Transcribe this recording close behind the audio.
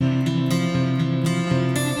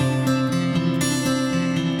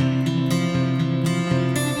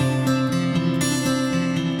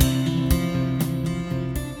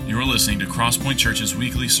Crosspoint Church's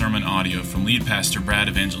weekly sermon audio from lead pastor Brad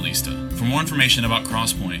Evangelista. For more information about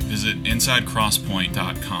Crosspoint, visit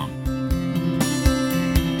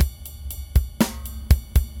insidecrosspoint.com.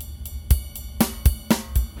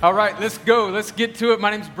 All right, let's go. Let's get to it. My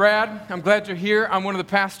name's Brad. I'm glad you're here. I'm one of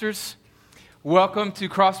the pastors. Welcome to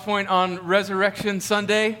Crosspoint on Resurrection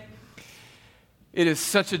Sunday. It is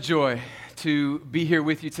such a joy to be here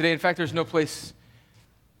with you today. In fact, there's no place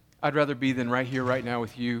I'd rather be than right here, right now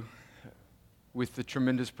with you, with the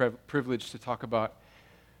tremendous privilege to talk about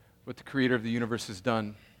what the Creator of the universe has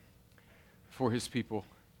done for His people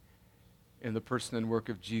in the person and work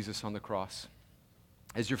of Jesus on the cross.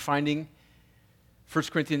 As you're finding 1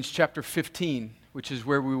 Corinthians chapter 15, which is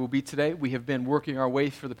where we will be today, we have been working our way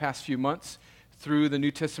for the past few months through the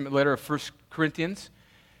New Testament letter of 1 Corinthians.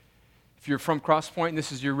 If you're from Crosspoint and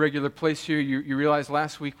this is your regular place here, you realize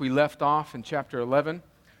last week we left off in chapter 11.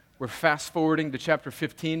 We're fast forwarding to chapter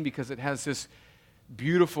 15 because it has this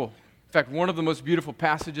beautiful, in fact, one of the most beautiful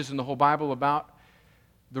passages in the whole Bible about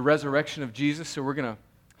the resurrection of Jesus. So we're going to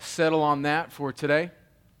settle on that for today.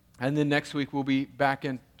 And then next week we'll be back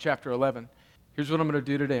in chapter 11. Here's what I'm going to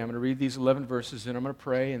do today. I'm going to read these 11 verses, and I'm going to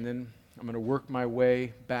pray, and then I'm going to work my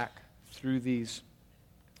way back through these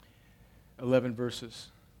 11 verses.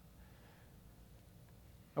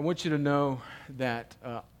 I want you to know that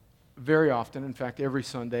very often, in fact, every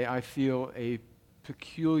Sunday, I feel a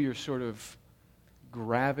peculiar sort of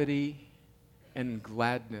gravity and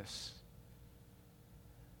gladness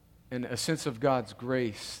and a sense of God's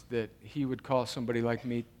grace that He would call somebody like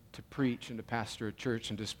me to preach and to pastor a church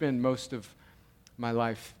and to spend most of my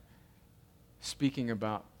life speaking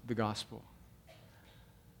about the gospel.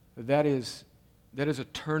 That is a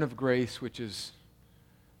turn of grace which is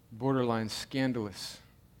borderline scandalous.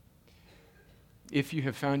 If you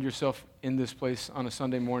have found yourself in this place on a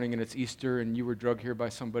Sunday morning and it's Easter and you were drugged here by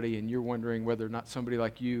somebody and you're wondering whether or not somebody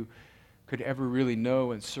like you could ever really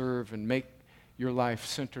know and serve and make your life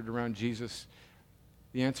centered around Jesus,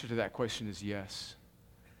 the answer to that question is yes.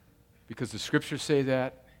 Because the Scriptures say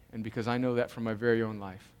that, and because I know that from my very own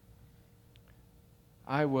life.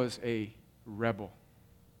 I was a rebel.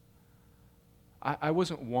 I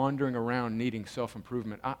wasn't wandering around needing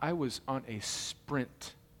self-improvement. I was on a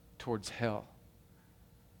sprint towards hell.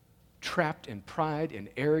 Trapped in pride and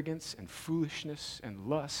arrogance and foolishness and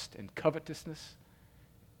lust and covetousness.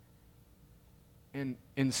 And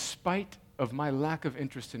in spite of my lack of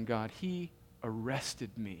interest in God, He arrested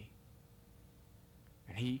me.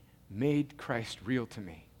 And He made Christ real to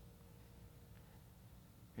me.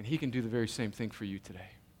 And He can do the very same thing for you today.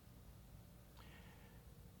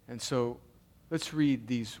 And so, let's read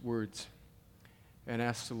these words and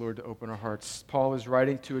ask the Lord to open our hearts. Paul is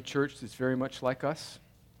writing to a church that's very much like us.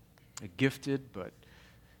 A gifted but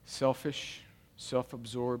selfish,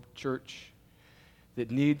 self-absorbed church that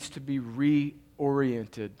needs to be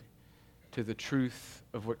reoriented to the truth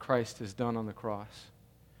of what Christ has done on the cross.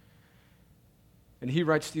 And he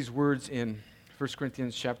writes these words in 1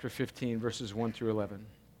 Corinthians chapter 15, verses 1 through 11.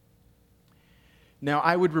 Now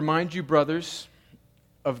I would remind you, brothers,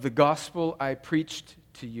 of the gospel I preached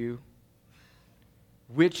to you,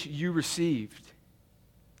 which you received,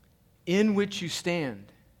 in which you stand,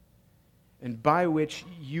 and by which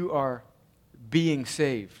you are being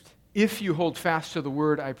saved, if you hold fast to the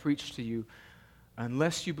word I preached to you,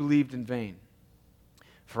 unless you believed in vain.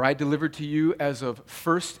 For I delivered to you as of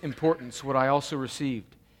first importance what I also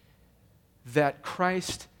received, that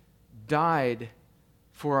Christ died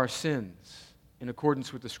for our sins in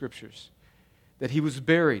accordance with the Scriptures, that He was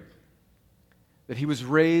buried, that He was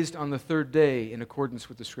raised on the third day in accordance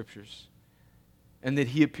with the Scriptures, and that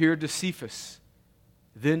He appeared to Cephas,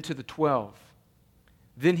 then to the 12.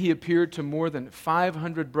 Then He appeared to more than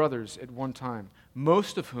 500 brothers at one time,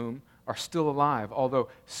 most of whom are still alive, although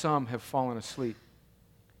some have fallen asleep.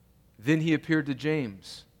 Then He appeared to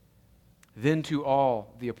James, then to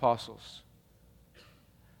all the apostles.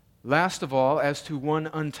 Last of all, as to one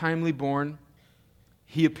untimely born,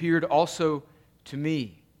 He appeared also to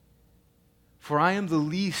me. For I am the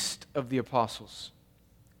least of the apostles,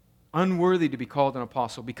 unworthy to be called an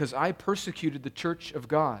apostle, because I persecuted the church of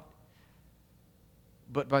God.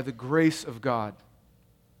 But by the grace of God,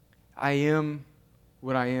 I am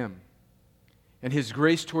what I am. And His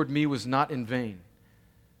grace toward me was not in vain.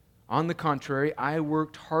 On the contrary, I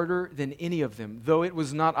worked harder than any of them, though it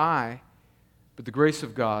was not I, but the grace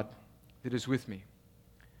of God that is with me.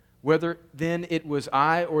 Whether then it was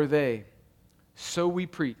I or they, so we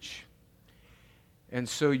preach, and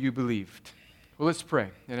so you believed. Well, let's pray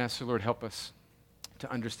and ask the Lord help us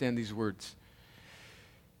to understand these words.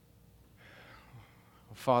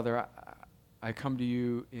 Father, I come to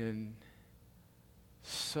you in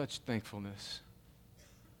such thankfulness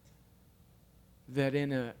that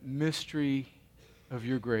in a mystery of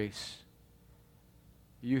your grace,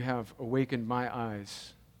 you have awakened my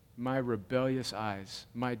eyes, my rebellious eyes,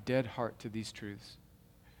 my dead heart to these truths.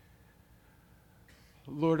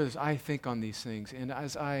 Lord, as I think on these things and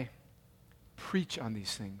as I preach on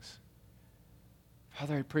these things,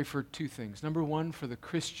 Father, I pray for two things. Number one, for the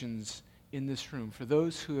Christians in this room, for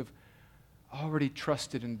those who have already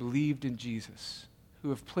trusted and believed in Jesus, who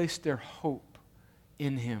have placed their hope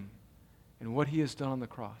in him and what he has done on the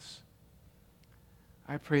cross.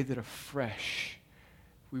 I pray that afresh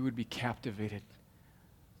we would be captivated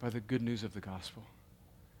by the good news of the gospel,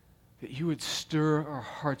 that you would stir our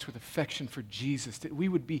hearts with affection for Jesus, that we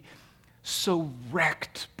would be so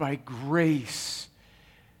wrecked by grace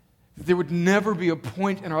that there would never be a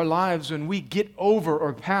point in our lives when we get over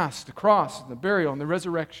or past the cross and the burial and the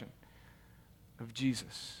resurrection of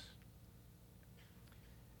Jesus.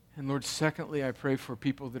 And Lord, secondly, I pray for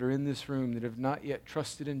people that are in this room that have not yet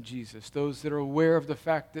trusted in Jesus, those that are aware of the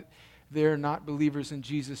fact that they're not believers in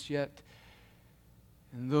Jesus yet,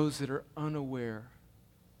 and those that are unaware,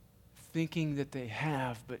 thinking that they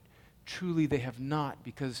have, but truly they have not,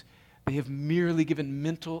 because they have merely given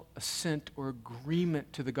mental assent or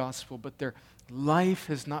agreement to the gospel, but their life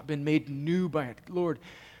has not been made new by it. Lord,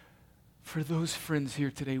 for those friends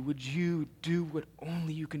here today, would you do what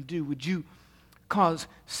only you can do? Would you cause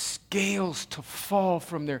scales to fall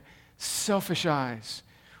from their selfish eyes?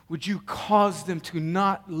 Would you cause them to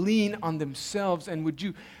not lean on themselves? And would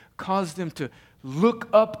you cause them to look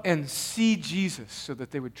up and see Jesus so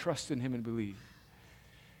that they would trust in him and believe?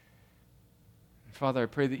 And Father, I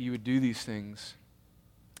pray that you would do these things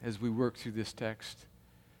as we work through this text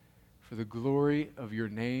for the glory of your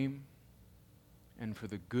name and for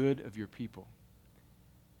the good of your people.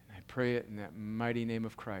 And I pray it in that mighty name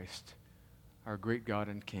of Christ, our great God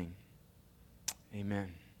and King.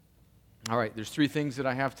 Amen. All right, there's three things that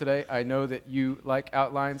I have today. I know that you like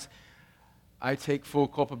outlines. I take full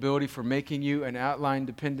culpability for making you an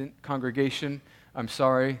outline-dependent congregation. I'm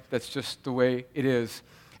sorry, that's just the way it is.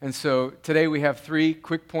 And so today we have three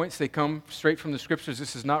quick points. They come straight from the Scriptures.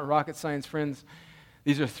 This is not rocket science, friends.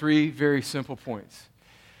 These are three very simple points.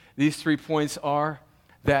 These 3 points are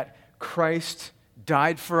that Christ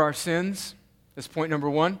died for our sins. That's point number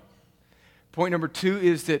 1. Point number 2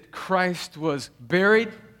 is that Christ was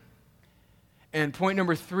buried. And point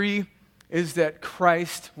number 3 is that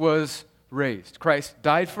Christ was raised. Christ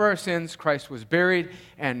died for our sins, Christ was buried,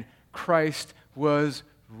 and Christ was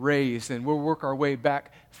raised. And we'll work our way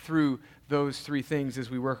back through those 3 things as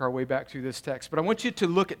we work our way back through this text. But I want you to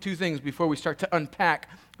look at 2 things before we start to unpack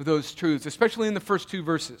those truths, especially in the first 2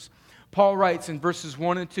 verses. Paul writes in verses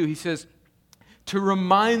 1 and 2, he says, to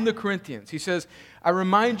remind the Corinthians, he says, I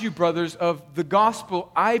remind you, brothers, of the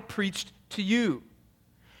gospel I preached to you,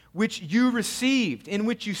 which you received, in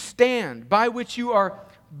which you stand, by which you are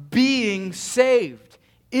being saved,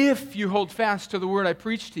 if you hold fast to the word I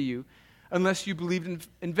preached to you, unless you believed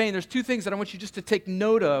in vain. There's 2 things that I want you just to take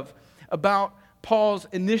note of about Paul's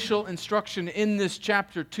initial instruction in this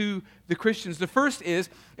chapter to the Christians. The first is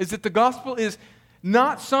that the gospel is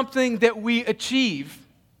not something that we achieve.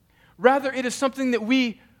 Rather, it is something that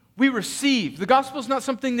we receive. The gospel is not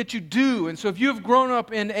something that you do. And so if you have grown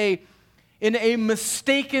up in a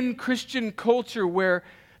mistaken Christian culture where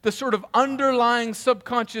the sort of underlying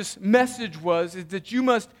subconscious message is that you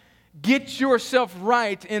must get yourself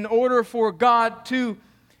right in order for God to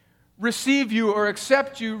receive you or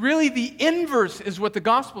accept you, really the inverse is what the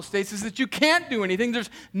gospel states, is that you can't do anything. There's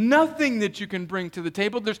nothing that you can bring to the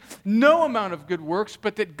table. There's no amount of good works,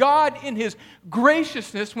 but that God in his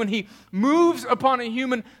graciousness, when he moves upon a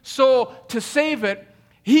human soul to save it,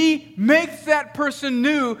 he makes that person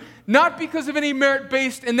new, not because of any merit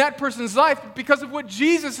based in that person's life, but because of what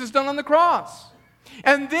Jesus has done on the cross.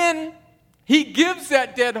 And then he gives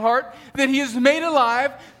that dead heart that he has made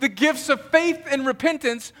alive the gifts of faith and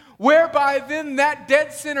repentance, whereby then that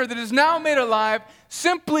dead sinner that is now made alive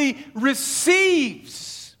simply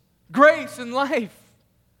receives grace and life.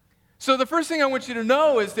 So the first thing I want you to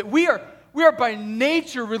know is that we are by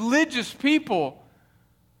nature religious people,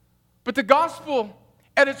 but the gospel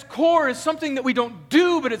at its core is something that we don't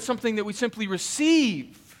do, but it's something that we simply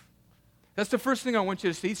receive. That's the first thing I want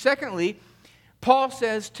you to see. Secondly, Paul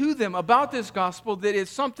says to them about this gospel that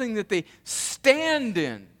it's something that they stand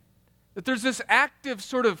in. That there's this active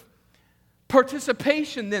sort of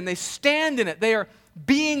participation then. They stand in it. They are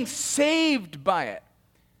being saved by it.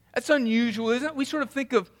 That's unusual, isn't it? We sort of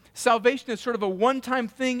think of salvation as sort of a one-time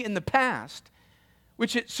thing in the past,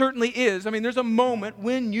 which it certainly is. I mean, there's a moment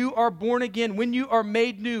when you are born again, when you are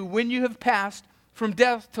made new, when you have passed from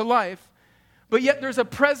death to life, but yet there's a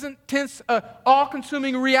present tense,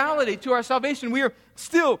 all-consuming reality to our salvation. We are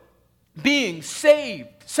still being saved,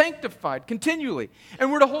 sanctified continually.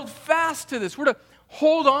 And we're to hold fast to this. We're to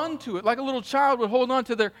hold on to it like a little child would hold on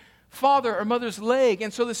to their father or mother's leg.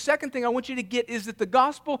 And so the second thing I want you to get is that the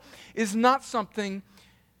gospel is not something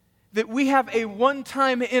that we have a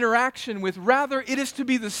one-time interaction with. Rather, it is to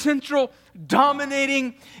be the central,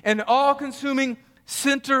 dominating, and all-consuming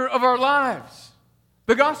center of our lives.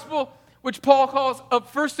 The gospel, which Paul calls of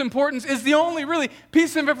first importance, is the only really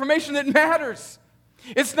piece of information that matters.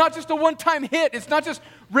 It's not just a one-time hit. It's not just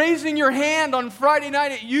raising your hand on Friday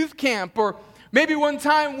night at youth camp, or maybe one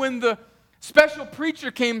time when the special preacher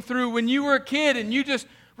came through when you were a kid and you just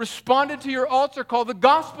responded to your altar call. The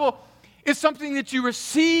gospel is something that you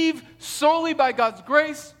receive solely by God's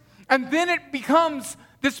grace, and then it becomes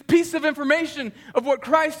this piece of information of what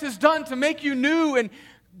Christ has done to make you new and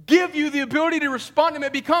give you the ability to respond to Him.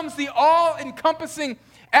 It becomes the all-encompassing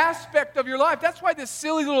aspect of your life. That's why this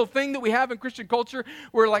silly little thing that we have in Christian culture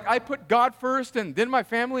where like I put God first and then my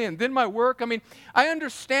family and then my work. I mean, I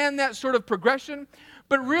understand that sort of progression,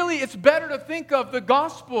 but really it's better to think of the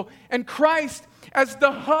gospel and Christ as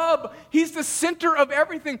the hub. He's the center of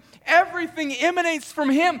everything. Everything emanates from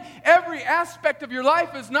Him. Every aspect of your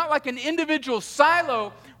life is not like an individual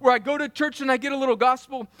silo where I go to church and I get a little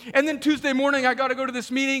gospel, and then Tuesday morning I got to go to this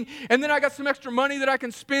meeting, and then I got some extra money that I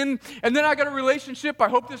can spend, and then I got a relationship. I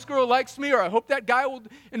hope this girl likes me, or I hope that guy will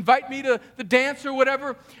invite me to the dance or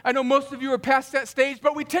whatever. I know most of you are past that stage,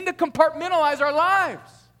 but we tend to compartmentalize our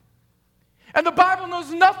lives. And the Bible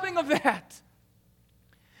knows nothing of that.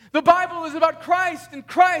 The Bible is about Christ and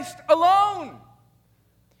Christ alone.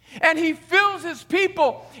 And He fills His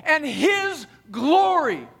people, and His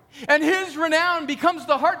glory and His renown becomes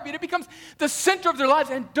the heartbeat. It becomes the center of their lives.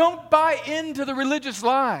 And don't buy into the religious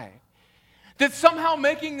lie that somehow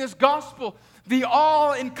making this gospel the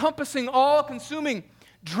all-encompassing, all-consuming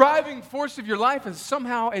driving force of your life is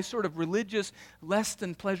somehow a sort of religious, less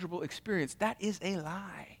than pleasurable experience. That is a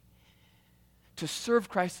lie. To serve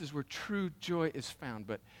Christ is where true joy is found,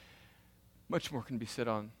 but much more can be said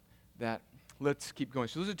on that. Let's keep going.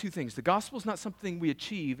 So those are two things. The gospel is not something we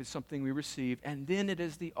achieve, it's something we receive, and then it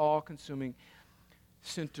is the all-consuming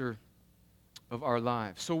center of our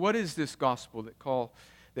lives. So what is this gospel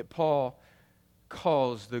that Paul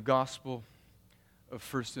calls the gospel of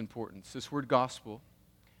first importance? This word gospel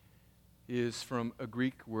is from a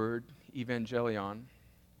Greek word, evangelion,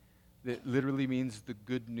 that literally means the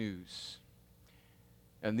good news.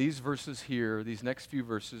 And these verses here, these next few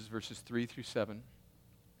verses, verses 3 through 7,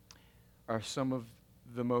 are some of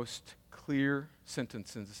the most clear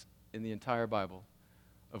sentences in the entire Bible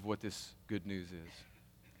of what this good news is.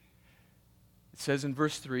 It says in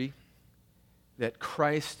verse 3 that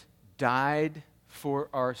Christ died for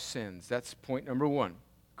our sins. That's point number one.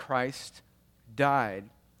 Christ died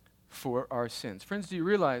for our sins. Friends, do you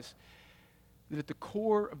realize that at the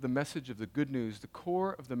core of the message of the good news, the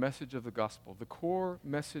core of the message of the gospel, the core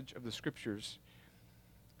message of the scriptures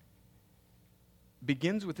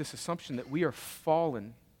begins with this assumption that we are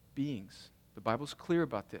fallen beings. The Bible's clear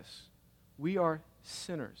about this. We are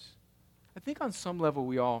sinners. I think on some level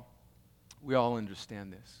we all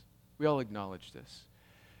understand this. We all acknowledge this.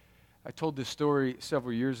 I told this story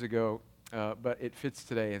several years ago, but it fits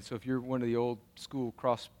today. And so if you're one of the old school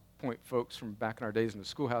Cross Point folks from back in our days in the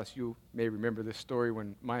schoolhouse, you may remember this story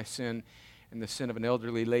when my sin and the sin of an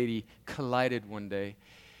elderly lady collided one day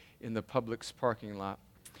in the Publix parking lot.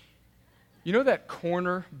 You know that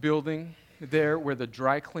corner building there where the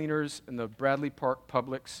dry cleaners and the Bradley Park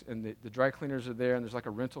Publix and the dry cleaners are there, and there's like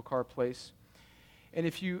a rental car place? And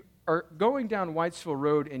if you are going down Whitesville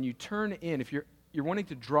Road and you turn in, if you're wanting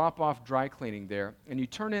to drop off dry cleaning there, and you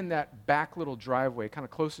turn in that back little driveway, kind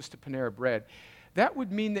of closest to Panera Bread, that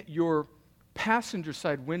would mean that your passenger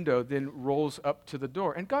side window then rolls up to the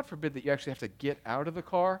door. And God forbid that you actually have to get out of the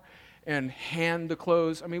car and hand the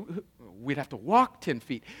clothes. I mean, we'd have to walk 10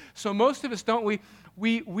 feet. So most of us don't. We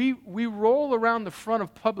roll around the front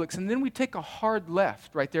of Publix, and then we take a hard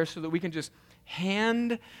left right there so that we can just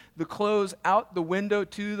hand the clothes out the window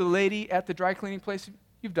to the lady at the dry cleaning place.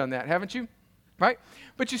 You've done that, haven't you? Right?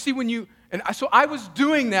 But you see, so I was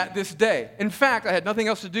doing that this day. In fact, I had nothing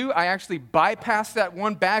else to do. I actually bypassed that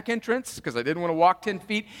one back entrance because I didn't want to walk 10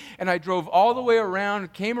 feet, and I drove all the way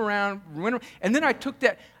around, came around, went around, and then I took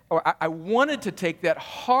that, or I wanted to take that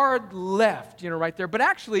hard left, right there. But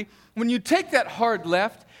actually, when you take that hard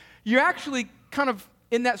left, you're actually kind of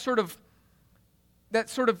in that sort of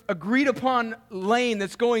agreed upon lane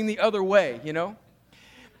that's going the other way,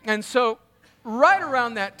 And so right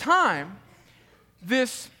around that time,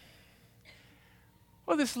 this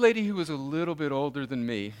Well, this lady who was a little bit older than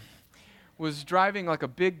me was driving like a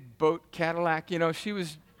big boat Cadillac. You know, she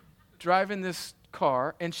was driving this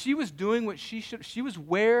car, and she was doing what she should. She was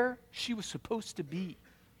where she was supposed to be.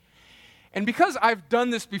 And because I've done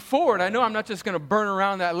this before, and I know I'm not just going to burn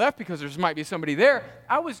around that left because there might be somebody there,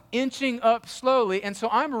 I was inching up slowly, and so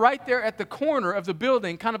I'm right there at the corner of the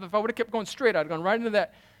building. Kind of, if I would have kept going straight, I'd have gone right into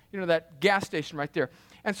that, that gas station right there.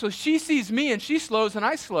 And so she sees me, and she slows, and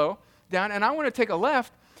I slow down, and I want to take a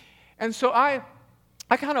left. And so I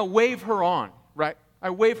kind of wave her on, right? I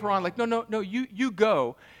wave her on like, no, you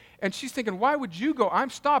go. And she's thinking, why would you go?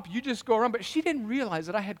 I'm stopped. You just go around. But she didn't realize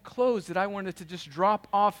that I had clothes that I wanted to just drop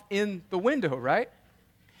off in the window, right?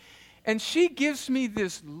 And she gives me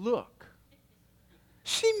this look.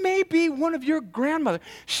 She may be one of your grandmothers.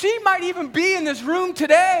 She might even be in this room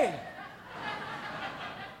today.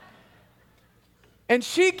 And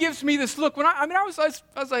she gives me this look. When I was like,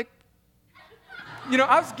 I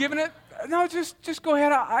was giving it, no, just go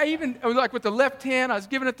ahead. I was like with the left hand, I was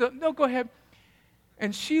giving it no, go ahead.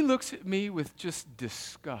 And she looks at me with just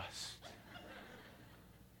disgust.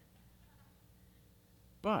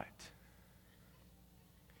 But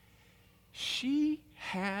she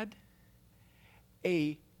had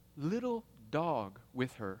a little dog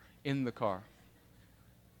with her in the car.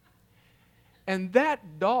 And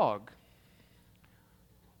that dog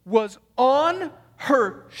was on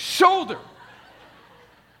her shoulder.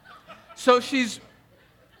 So she's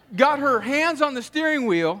got her hands on the steering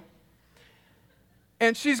wheel,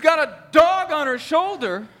 and she's got a dog on her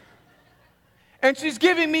shoulder, and she's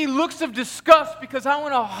giving me looks of disgust because I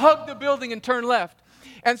want to hug the building and turn left.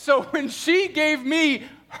 And so when she gave me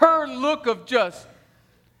her look of just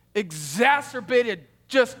exacerbated,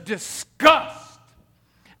 just disgust,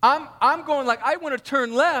 I'm going like, I want to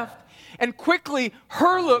turn left, and quickly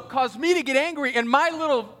her look caused me to get angry, and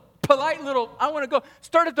my polite little, I want to go,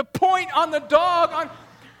 started to point on the dog.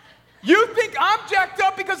 You think I'm jacked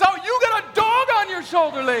up because you got a dog on your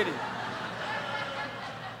shoulder, lady.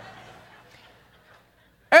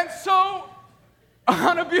 And so,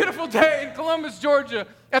 on a beautiful day in Columbus, Georgia,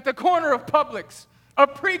 at the corner of Publix, a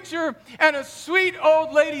preacher and a sweet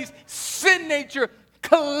old lady's sin nature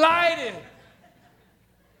collided.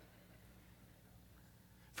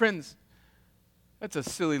 Friends, that's a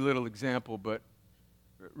silly little example, but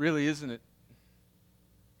really, isn't it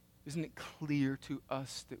clear to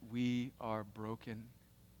us that we are broken?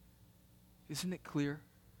 Isn't it clear?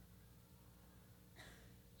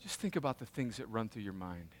 Just think about the things that run through your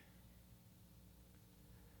mind.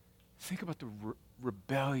 Think about the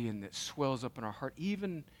rebellion that swells up in our heart,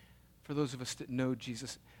 even for those of us that know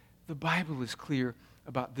Jesus. The Bible is clear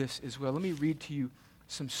about this as well. Let me read to you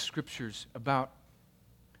some scriptures about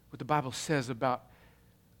what the Bible says about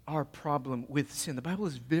our problem with sin. The Bible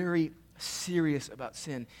is very serious about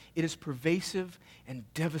sin. It is pervasive and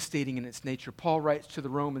devastating in its nature. Paul writes to the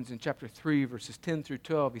Romans in chapter 3, verses 10 through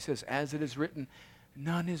 12. He says, as it is written,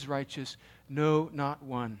 none is righteous, no, not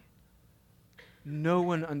one. No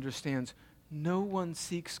one understands. No one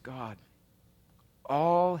seeks God.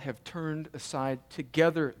 All have turned aside.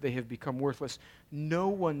 Together they have become worthless. No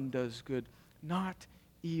one does good, not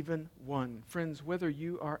even one. Friends, whether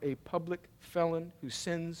you are a public felon whose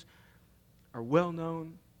sins are well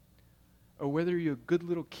known, or whether you're a good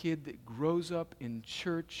little kid that grows up in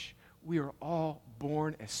church, we are all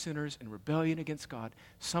born as sinners in rebellion against God.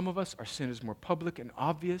 Some of us, our sin is more public and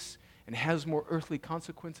obvious and has more earthly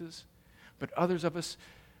consequences. But others of us,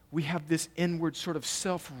 we have this inward sort of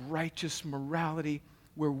self-righteous morality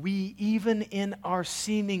where we, even in our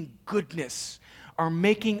seeming goodness, are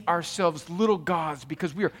making ourselves little gods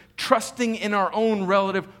because we are trusting in our own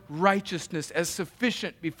relative righteousness as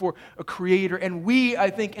sufficient before a creator. And we, I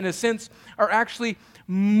think, in a sense, are actually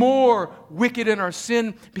more wicked in our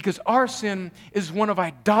sin because our sin is one of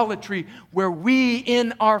idolatry where we,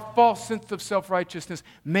 in our false sense of self-righteousness,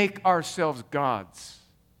 make ourselves gods.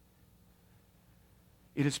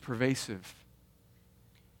 It is pervasive,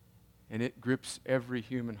 and it grips every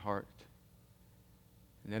human heart.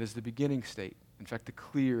 And that is the beginning state. In fact, the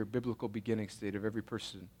clear biblical beginning state of every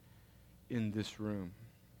person in this room.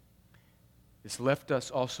 It's left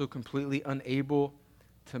us also completely unable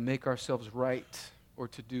to make ourselves right or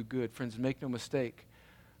to do good. Friends, make no mistake,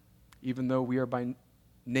 even though we are by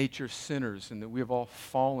nature sinners and that we have all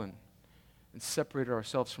fallen and separated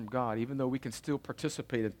ourselves from God, even though we can still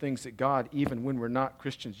participate in things that God, even when we're not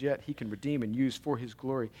Christians yet, He can redeem and use for His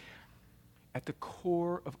glory. At the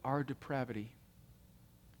core of our depravity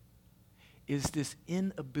is this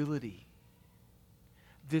inability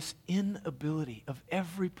of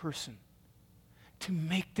every person to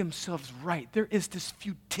make themselves right. There is this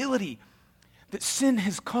futility that sin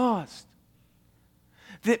has caused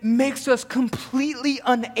that makes us completely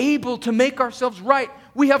unable to make ourselves right.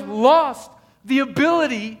 We have lost the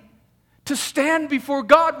ability to stand before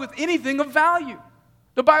God with anything of value.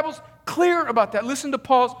 The Bible's clear about that. Listen to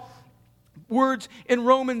Paul's words in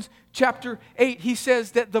Romans chapter 8. He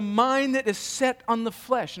says that the mind that is set on the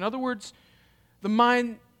flesh, in other words, the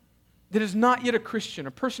mind that is not yet a Christian,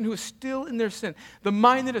 a person who is still in their sin, the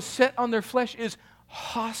mind that is set on their flesh is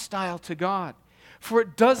hostile to God. For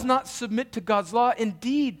it does not submit to God's law.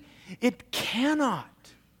 Indeed, it cannot.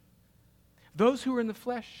 Those who are in the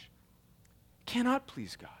flesh cannot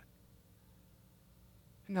please God.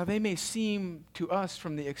 Now, they may seem to us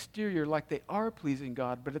from the exterior like they are pleasing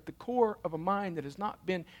God, but at the core of a mind that has not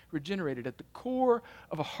been regenerated, at the core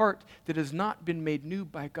of a heart that has not been made new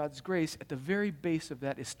by God's grace, at the very base of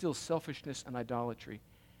that is still selfishness and idolatry.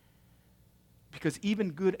 Because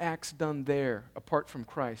even good acts done there, apart from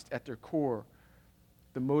Christ, at their core,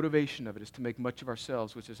 the motivation of it is to make much of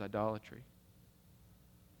ourselves, which is idolatry.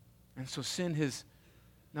 And so sin has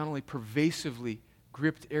not only pervasively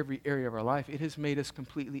gripped every area of our life, it has made us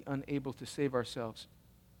completely unable to save ourselves.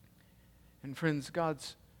 And friends,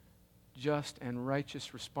 God's just and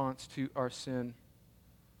righteous response to our sin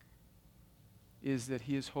is that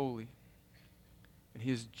He is holy and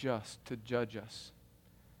He is just to judge us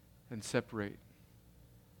and separate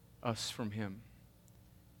us from Him.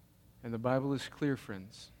 And the Bible is clear,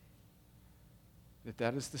 friends, that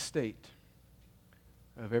that is the state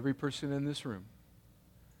of every person in this room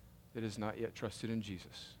that has not yet trusted in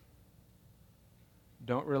Jesus.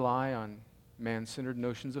 Don't rely on man-centered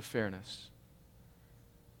notions of fairness.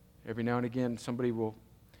 Every now and again, somebody will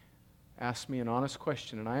ask me an honest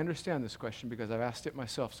question, and I understand this question because I've asked it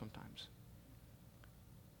myself sometimes.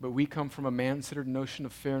 But we come from a man-centered notion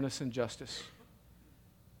of fairness and justice.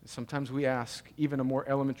 Sometimes we ask even a more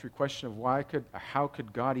elementary question of how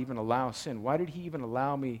could God even allow sin? Why did He even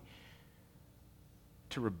allow me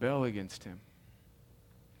to rebel against Him?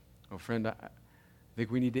 Oh, friend, I think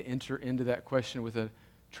we need to enter into that question with a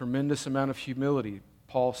tremendous amount of humility.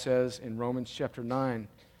 Paul says in Romans chapter 9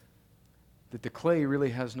 that the clay really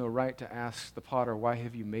has no right to ask the potter, why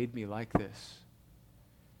have you made me like this?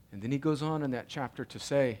 And then he goes on in that chapter to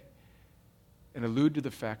say and allude to the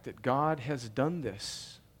fact that God has done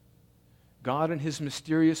this. God in His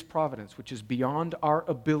mysterious providence, which is beyond our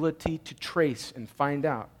ability to trace and find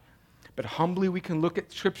out. But humbly we can look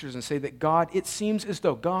at Scriptures and say that God, it seems as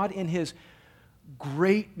though God in His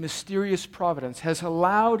great mysterious providence has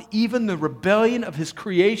allowed even the rebellion of His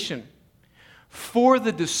creation for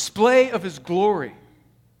the display of His glory.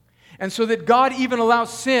 And so that God even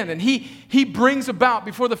allows sin, and He brings about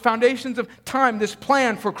before the foundations of time this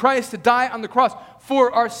plan for Christ to die on the cross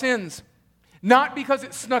for our sins. Not because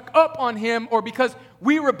it snuck up on Him or because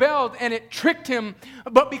we rebelled and it tricked Him,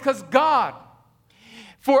 but because God,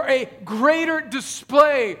 for a greater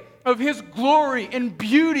display of His glory and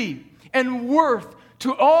beauty and worth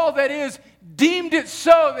to all that is, deemed it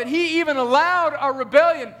so that He even allowed our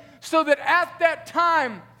rebellion, so that at that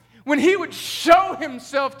time, when He would show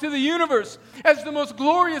Himself to the universe as the most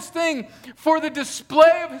glorious thing for the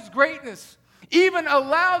display of His greatness, even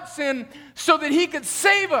allowed sin so that He could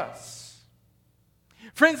save us.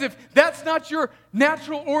 Friends, if that's not your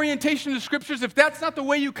natural orientation to Scriptures, if that's not the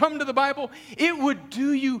way you come to the Bible, it would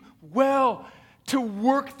do you well to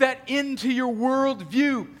work that into your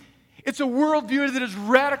worldview. It's a worldview that is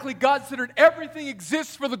radically God-centered. Everything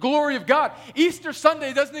exists for the glory of God. Easter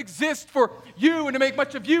Sunday doesn't exist for you and to make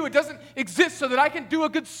much of you. It doesn't exist so that I can do a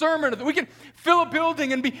good sermon or that we can fill a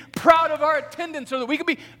building and be proud of our attendance or that we can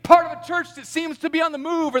be part of a church that seems to be on the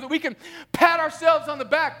move or that we can pat ourselves on the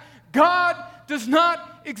back. God does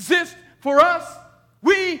not exist for us.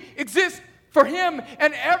 We exist for Him,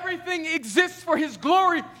 and everything exists for His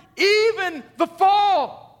glory, even the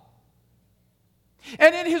fall.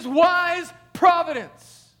 And in His wise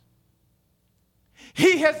providence,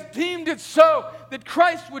 He has deemed it so that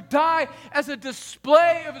Christ would die as a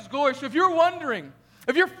display of His glory. So if you're wondering,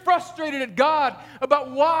 if you're frustrated at God about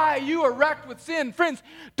why you are wrecked with sin, friends,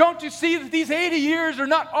 don't you see that these 80 years are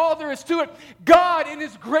not all there is to it? God, in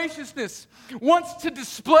His graciousness, wants to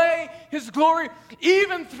display His glory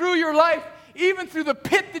even through your life, even through the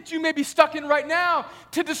pit that you may be stuck in right now,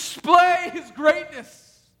 to display His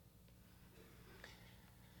greatness.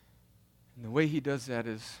 And the way He does that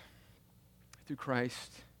is through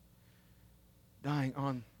Christ dying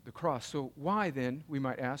on the cross. So why then, we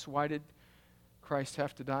might ask, why did Christ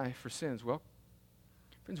have to die for sins? Well,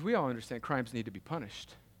 friends, we all understand crimes need to be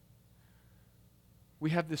punished. We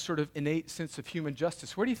have this sort of innate sense of human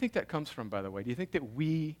justice. Where do you think that comes from, by the way? Do you think that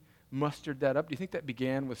we mustered that up? Do you think that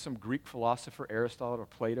began with some Greek philosopher, Aristotle or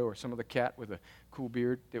Plato, or some other cat with a cool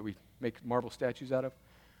beard that we make marble statues out of?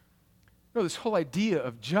 No, this whole idea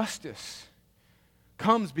of justice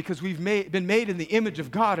comes because we've been made in the image of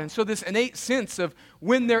God. And so this innate sense of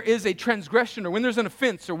when there is a transgression or when there's an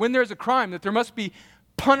offense or when there's a crime, that there must be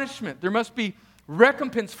punishment, there must be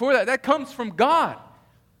recompense for that. That comes from God.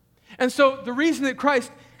 And so the reason that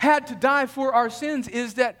Christ had to die for our sins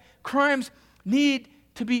is that crimes need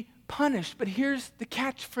to be punished. But here's the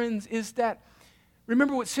catch, friends, is that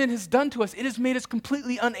remember what sin has done to us. It has made us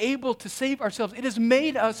completely unable to save ourselves. It has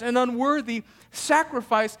made us an unworthy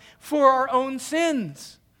sacrifice for our own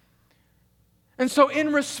sins. And so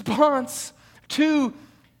in response to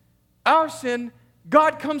our sin,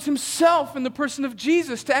 God comes himself in the person of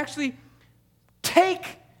Jesus to actually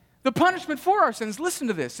take the punishment for our sins. Listen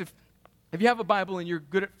to this. If you have a Bible and you're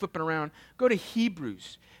good at flipping around, go to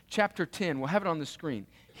Hebrews chapter 10. We'll have it on the screen.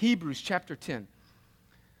 Hebrews chapter 10.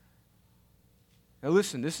 Now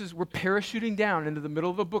listen, we're parachuting down into the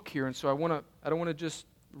middle of a book here, and so I don't want to just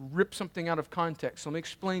rip something out of context. So let me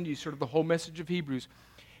explain to you sort of the whole message of Hebrews.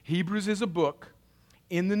 Hebrews is a book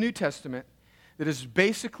in the New Testament that is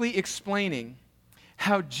basically explaining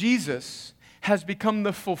how Jesus has become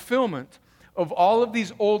the fulfillment of all of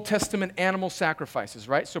these Old Testament animal sacrifices,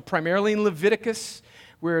 right? So primarily in Leviticus,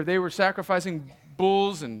 where they were sacrificing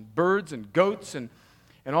bulls and birds and goats and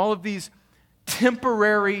all of these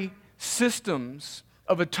temporary systems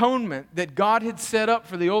of atonement that God had set up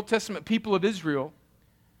for the Old Testament people of Israel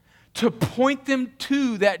to point them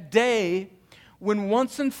to that day when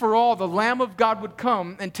once and for all the Lamb of God would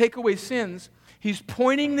come and take away sins. He's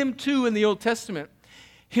pointing them to, in the Old Testament,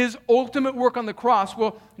 his ultimate work on the cross.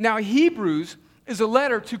 Well, now Hebrews is a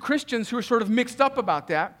letter to Christians who are sort of mixed up about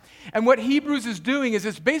that. And what Hebrews is doing is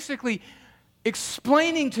it's basically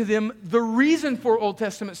explaining to them the reason for Old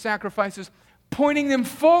Testament sacrifices, pointing them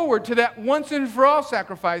forward to that once and for all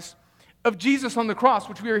sacrifice of Jesus on the cross,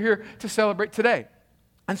 which we are here to celebrate today.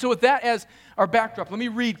 And so with that as our backdrop, let me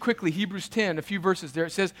read quickly Hebrews 10, a few verses there.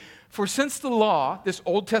 It says, "For since the law," this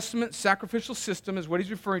Old Testament sacrificial system is what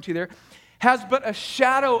he's referring to there, "has but a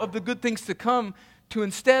shadow of the good things to come to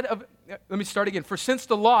instead of," let me start again. "For since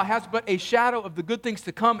the law has but a shadow of the good things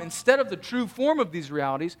to come instead of the true form of these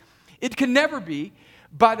realities, it can never be,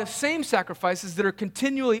 by the same sacrifices that are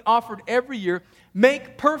continually offered every year,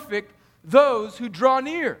 make perfect those who draw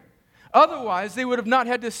near. Otherwise, they would have not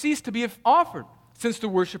had to cease to be offered, since the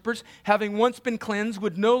worshipers, having once been cleansed,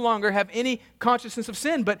 would no longer have any consciousness of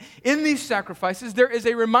sin. But in these sacrifices, there is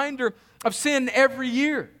a reminder of sin every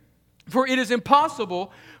year. For it is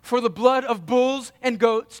impossible for the blood of bulls and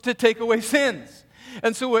goats to take away sins."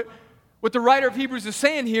 And so what the writer of Hebrews is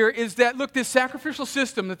saying here is that, look, this sacrificial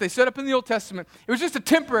system that they set up in the Old Testament, it was just a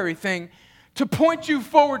temporary thing to point you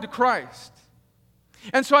forward to Christ.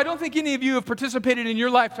 And so I don't think any of you have participated in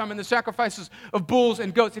your lifetime in the sacrifices of bulls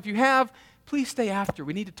and goats. If you have, please stay after.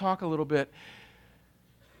 We need to talk a little bit.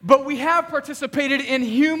 But we have participated in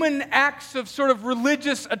human acts of sort of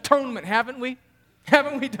religious atonement, haven't we?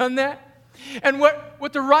 Haven't we done that? And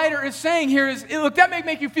what the writer is saying here is, look, that may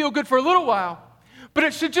make you feel good for a little while, but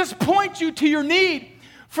it should just point you to your need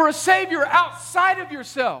for a Savior outside of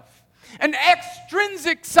yourself. An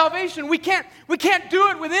extrinsic salvation. We can't do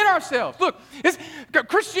it within ourselves. Look,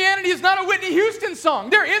 Christianity is not a Whitney Houston song.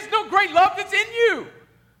 There is no great love that's in you.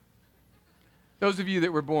 Those of you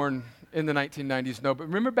that were born in the 1990s know, but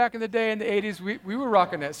remember back in the day in the 80s, we were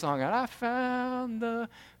rocking that song out. I found the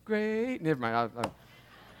great... Never mind.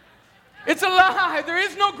 It's a lie. There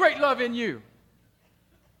is no great love in you.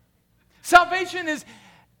 Salvation is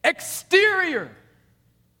exterior.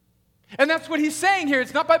 And that's what he's saying here.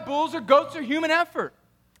 It's not by bulls or goats or human effort.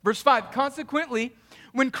 Verse 5, "Consequently,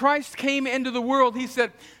 when Christ came into the world, he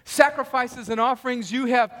said, 'Sacrifices and offerings you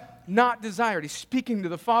have not desired.'" He's speaking to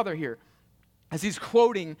the Father here as he's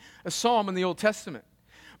quoting a psalm in the Old Testament.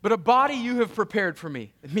 "But a body you have prepared for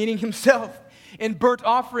me," meaning himself, "in burnt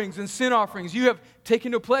offerings and sin offerings you have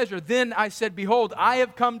taken no pleasure. Then I said, behold, I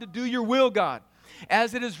have come to do your will, God,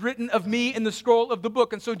 as it is written of me in the scroll of the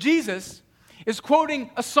book." And so Jesus is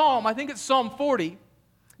quoting a psalm. I think it's Psalm 40.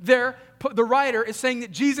 There, the writer is saying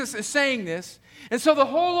that Jesus is saying this. And so the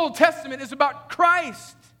whole Old Testament is about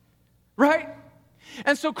Christ, right?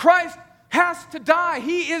 And so Christ has to die.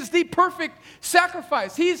 He is the perfect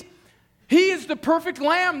sacrifice. He is the perfect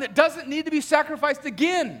lamb that doesn't need to be sacrificed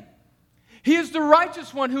again. He is the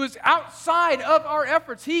righteous one who is outside of our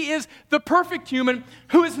efforts. He is the perfect human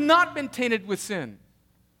who has not been tainted with sin.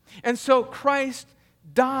 And so Christ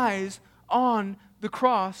dies on the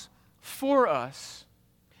cross for us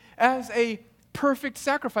as a perfect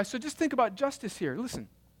sacrifice. So just think about justice here. Listen,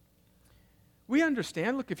 we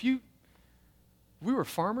understand. Look, if we were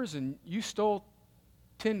farmers and you stole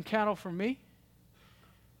 10 cattle from me,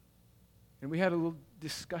 and we had a little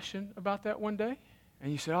discussion about that one day,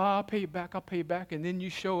 and you said, I'll pay you back, and then you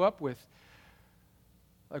show up with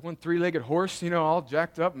like one three-legged horse, all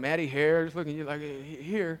jacked up, matty hair, just looking at you like,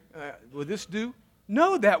 here, will this do?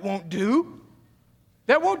 No, that won't do.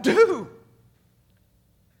 That won't do.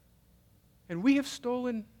 And we have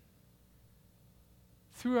stolen,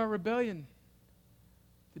 through our rebellion,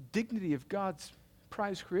 the dignity of God's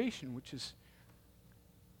prized creation, which is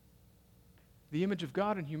the image of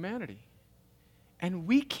God in humanity. And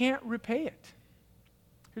we can't repay it.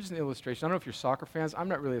 Here's an illustration. I don't know if you're soccer fans. I'm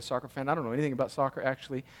not really a soccer fan. I don't know anything about soccer,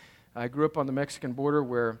 actually. I grew up on the Mexican border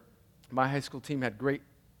where my high school team had great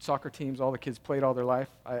soccer teams. All the kids played all their life.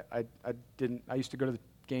 I didn't. I used to go to the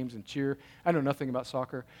games and cheer. I know nothing about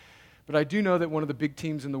soccer. But I do know that one of the big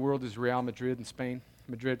teams in the world is Real Madrid in Spain,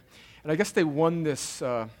 Madrid. And I guess they won this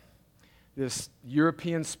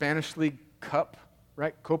European Spanish League Cup,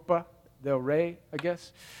 right? Copa del Rey, I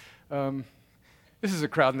guess. This is a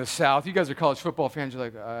crowd in the South. You guys are college football fans. You're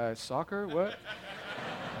like, soccer? What?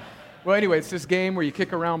 Well, anyway, it's this game where you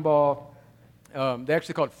kick a round ball. They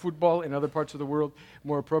actually call it football in other parts of the world,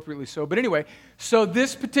 more appropriately so. But anyway, so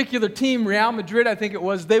this particular team, Real Madrid, I think it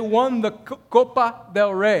was, they won the Copa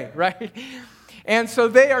del Rey, right? And so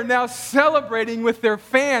they are now celebrating with their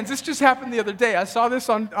fans. This just happened the other day. I saw this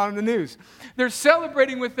on the news. They're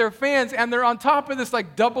celebrating with their fans, and they're on top of this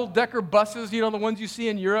like double-decker buses, the ones you see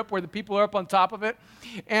in Europe where the people are up on top of it.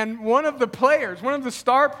 And one of the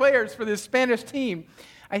star players for this Spanish team,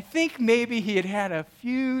 I think maybe he had a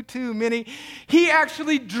few too many. He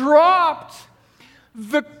actually dropped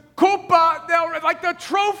the Copa del Rey, like the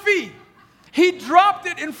trophy. He dropped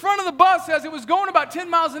it in front of the bus as it was going about 10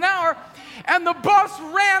 miles an hour, and the bus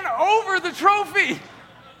ran over the trophy.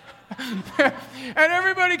 And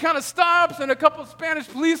everybody kind of stops, and a couple of Spanish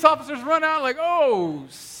police officers run out like, oh,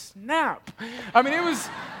 snap. I mean, it was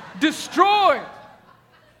destroyed.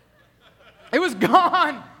 It was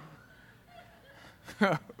gone.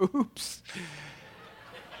 Oops.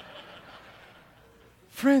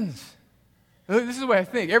 Friends, this is the way I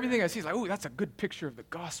think. Everything I see is like, oh, that's a good picture of the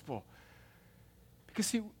gospel. Because,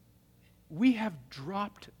 see, we have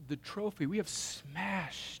dropped the trophy. We have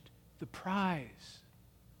smashed the prize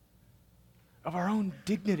of our own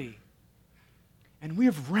dignity. And we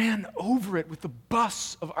have ran over it with the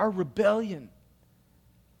bus of our rebellion.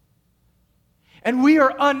 And we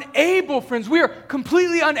are unable, friends, we are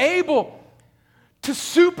completely unable to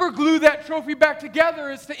super glue that trophy back together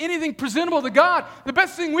as to anything presentable to God. The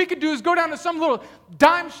best thing we could do is go down to some little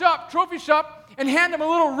dime shop, trophy shop, and hand him a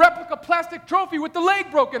little replica plastic trophy with the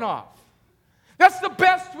leg broken off. That's the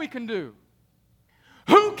best we can do.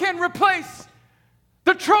 Who can replace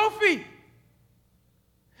the trophy?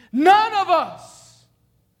 None of us,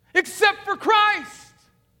 except for Christ.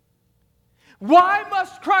 Why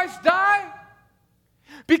must Christ die?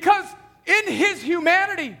 Because in his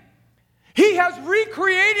humanity, he has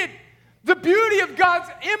recreated the beauty of God's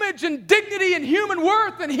image and dignity and human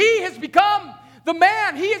worth, and he has become the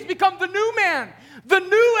man. He has become the new man, the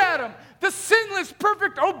new Adam, the sinless,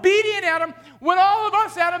 perfect, obedient Adam, when all of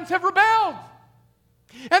us Adams have rebelled.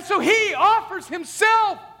 And so he offers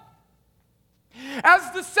himself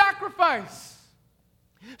as the sacrifice.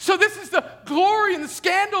 So this is the glory and the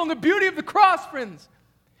scandal and the beauty of the cross, friends,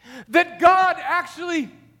 that God actually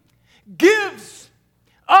gives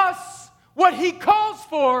us what he calls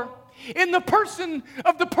for in the person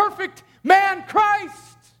of the perfect man,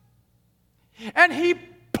 Christ. And he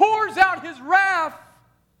pours out his wrath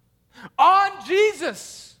on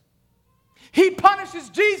Jesus. He punishes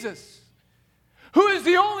Jesus, who is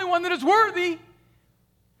the only one that is worthy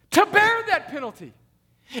to bear that penalty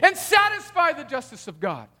and satisfy the justice of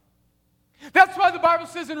God. That's why the Bible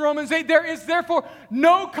says in Romans 8, there is therefore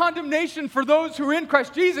no condemnation for those who are in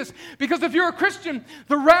Christ Jesus. Because if you're a Christian,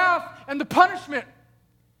 the wrath and the punishment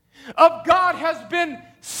of God has been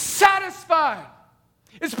satisfied.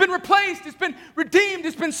 It's been replaced, it's been redeemed,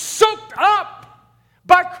 it's been soaked up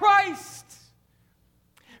by Christ.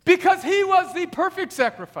 Because he was the perfect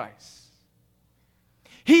sacrifice.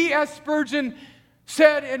 He, as Spurgeon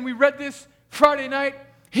said, and we read this Friday night,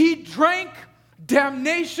 he drank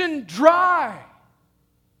damnation dry.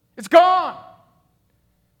 It's gone.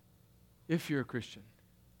 If you're a Christian.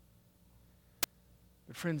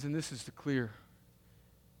 But friends, and this is the clear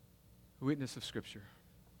witness of Scripture.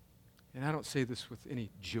 And I don't say this with any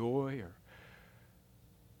joy or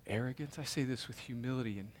arrogance. I say this with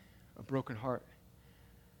humility and a broken heart.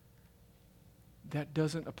 That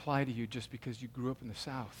doesn't apply to you just because you grew up in the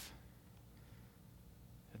South.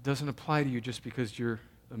 It doesn't apply to you just because you're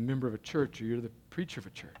a member of a church or you're the preacher of a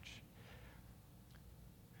church.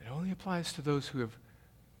 It only applies to those who have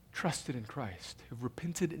trusted in Christ, who've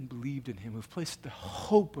repented and believed in Him, who've placed the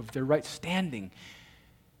hope of their right standing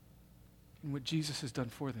in what Jesus has done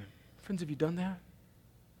for them. Friends, have you done that?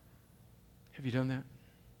 Have you done that?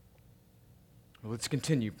 Well, let's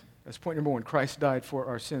continue. That's point number one. Christ died for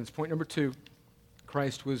our sins. Point number two,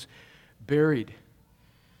 Christ was buried.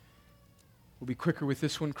 We'll be quicker with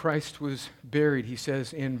this one. Christ was buried. He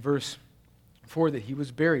says in verse 4 that He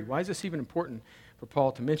was buried. Why is this even important for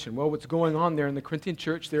Paul to mention? Well, what's going on there in the Corinthian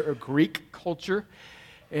church, they're a Greek culture,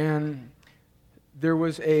 and there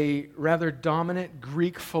was a rather dominant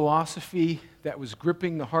Greek philosophy that was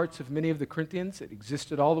gripping the hearts of many of the Corinthians. It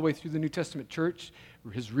existed all the way through the New Testament church.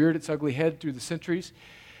 It has reared its ugly head through the centuries.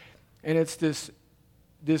 And it's this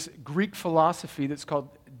Greek philosophy that's called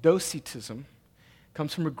Docetism. It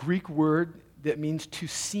comes from a Greek word that means to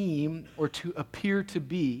seem or to appear to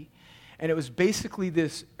be. And it was basically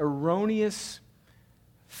this erroneous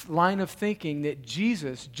line of thinking that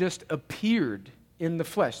Jesus just appeared in the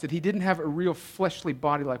flesh, that He didn't have a real fleshly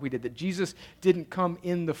body like we did, that Jesus didn't come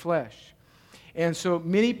in the flesh. And so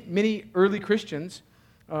many early Christians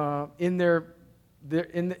in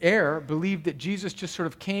the air believed that Jesus just sort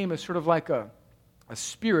of came as sort of like a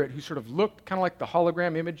spirit who sort of looked kind of like the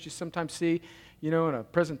hologram image you sometimes see, in a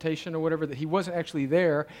presentation or whatever, that He wasn't actually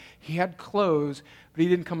there. He had clothes, but He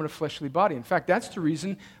didn't come in a fleshly body. In fact, that's the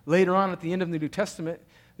reason later on at the end of the New Testament,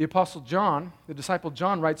 the Apostle John, the disciple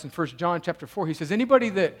John, writes in 1 John chapter 4, he says, anybody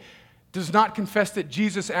that does not confess that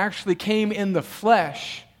Jesus actually came in the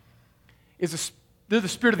flesh they're the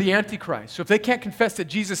spirit of the Antichrist. So if they can't confess that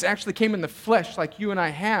Jesus actually came in the flesh like you and I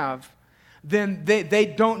have, then they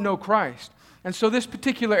don't know Christ. And so this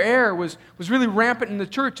particular error was really rampant in the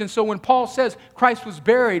church. And so when Paul says Christ was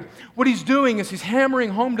buried, what he's doing is he's hammering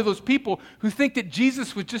home to those people who think that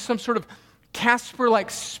Jesus was just some sort of Casper-like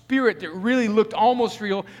spirit that really looked almost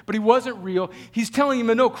real, but He wasn't real. He's telling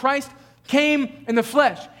them, no, Christ came in the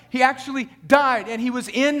flesh. He actually died, and He was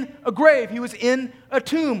in a grave. He was in a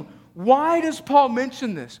tomb. Why does Paul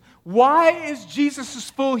mention this? Why is Jesus'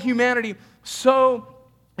 full humanity so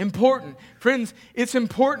important? Friends, it's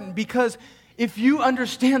important because if you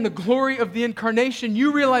understand the glory of the incarnation,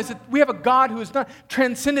 you realize that we have a God who is not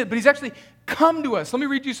transcendent, but He's actually come to us. Let me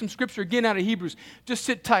read you some scripture again out of Hebrews. Just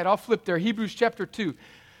sit tight. I'll flip there. Hebrews chapter 2.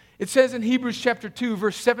 It says in Hebrews chapter 2,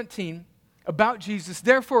 verse 17, about Jesus,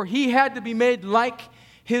 therefore He had to be made like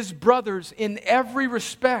His brothers in every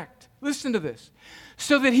respect. Listen to this.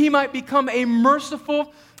 So that He might become a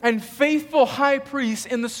merciful and faithful high priest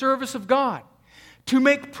in the service of God, to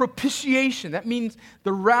make propitiation, that means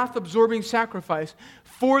the wrath-absorbing sacrifice,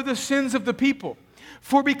 for the sins of the people.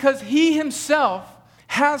 For because He Himself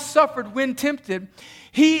has suffered when tempted,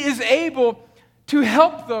 He is able to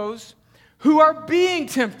help those who are being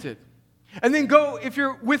tempted. And then go, if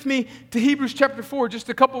you're with me, to Hebrews chapter 4, just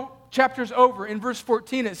a couple chapters over. In verse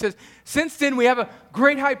 14 it says, since then we have a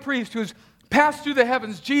great high priest who has passed through the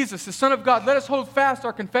heavens, Jesus, the Son of God. Let us hold fast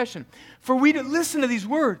our confession. For we do, listen to these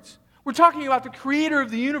words. We're talking about the creator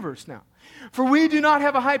of the universe now. For we do not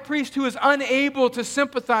have a high priest who is unable to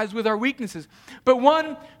sympathize with our weaknesses, but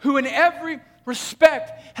one who in every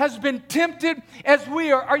respect has been tempted as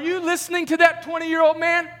we are. Are you listening to that 20-year-old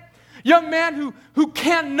man? Young man who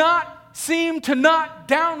cannot seem to not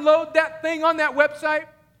download that thing on that website?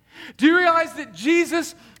 Do you realize that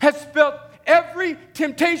Jesus has felt every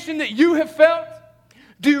temptation that you have felt?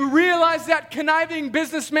 Do you realize that conniving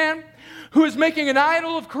businessman who is making an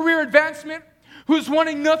idol of career advancement, who is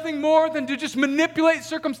wanting nothing more than to just manipulate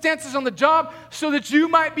circumstances on the job so that you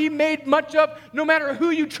might be made much of no matter who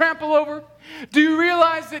you trample over? Do you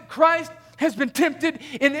realize that Christ has been tempted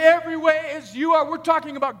in every way as you are? We're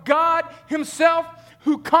talking about God Himself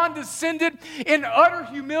who condescended in utter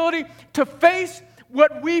humility to face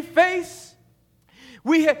what we face.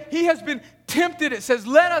 He has been tempted. It says,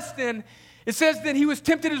 let us then. It says that He was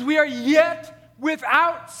tempted as we are, yet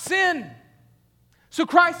without sin. So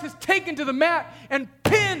Christ has taken to the mat and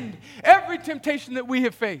pinned every temptation that we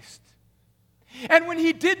have faced. And when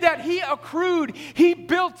He did that, He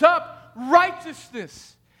built up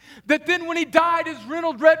righteousness. That then when He died, as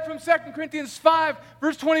Reynolds read from 2 Corinthians 5,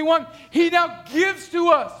 verse 21, He now gives to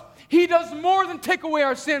us. He does more than take away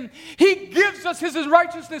our sin. He gives us His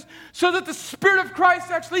righteousness so that the Spirit of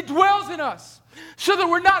Christ actually dwells in us. So that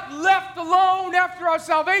we're not left alone after our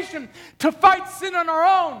salvation to fight sin on our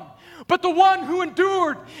own. But the one who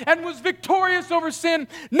endured and was victorious over sin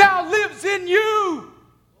now lives in you.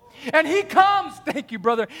 And He comes, thank you,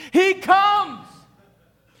 brother. He comes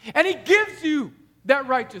and He gives you that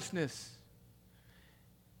righteousness.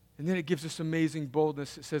 And then it gives us amazing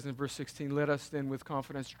boldness. It says in verse 16, let us then with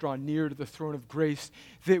confidence draw near to the throne of grace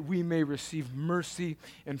that we may receive mercy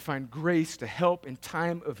and find grace to help in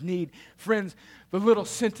time of need. Friends, the little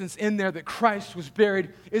sentence in there that Christ was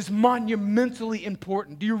buried is monumentally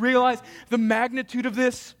important. Do you realize the magnitude of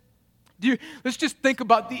this? Let's just think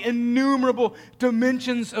about the innumerable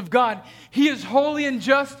dimensions of God. He is holy and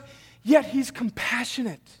just, yet He's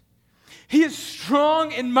compassionate. He is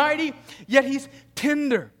strong and mighty, yet He's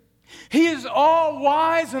tender. He is all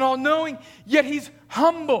wise and all knowing, yet He's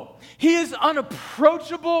humble. He is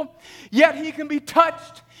unapproachable, yet He can be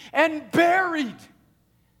touched and buried.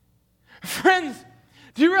 Friends,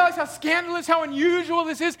 do you realize how scandalous, how unusual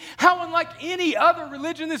this is, how unlike any other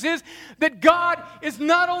religion this is, that God is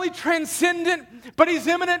not only transcendent, but He's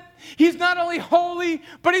immanent. He's not only holy,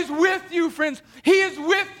 but He's with you, friends. He is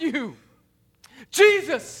with you.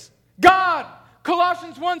 Jesus, God,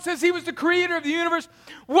 Colossians 1 says He was the creator of the universe,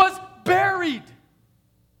 was buried.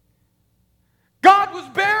 God was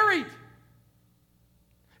buried.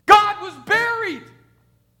 God was buried.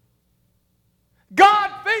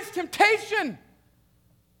 God faced temptation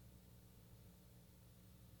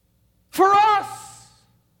for us.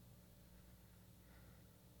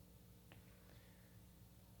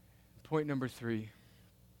 Point number 3,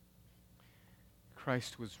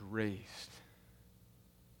 Christ was raised.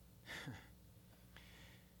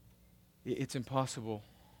 It's impossible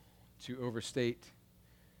to overstate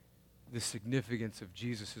the significance of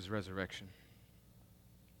Jesus' resurrection.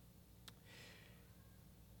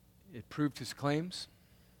 It proved His claims.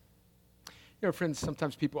 You know, friends,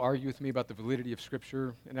 sometimes people argue with me about the validity of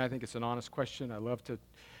Scripture, and I think it's an honest question. I love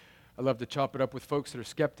to chop it up with folks that are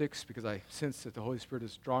skeptics because I sense that the Holy Spirit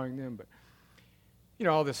is drawing them. But, you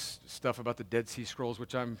know, all this stuff about the Dead Sea Scrolls,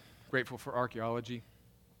 which I'm grateful for archaeology.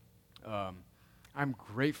 I'm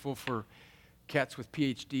grateful for cats with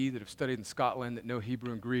PhD that have studied in Scotland that know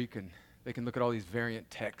Hebrew and Greek, and they can look at all these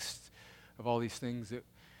variant texts of all these things, that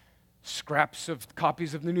scraps of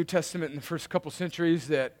copies of the New Testament in the first couple centuries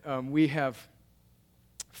that we have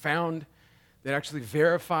found that actually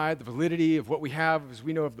verify the validity of what we have as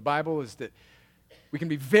we know of the Bible. Is that we can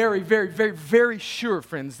be very, very, very, very sure,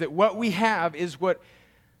 friends, that what we have is what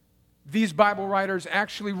these Bible writers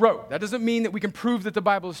actually wrote. That doesn't mean that we can prove that the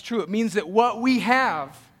Bible is true. It means that what we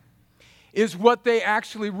have is what they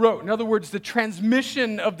actually wrote. In other words, the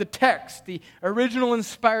transmission of the text, the original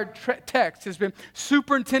inspired text, has been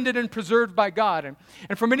superintended and preserved by God.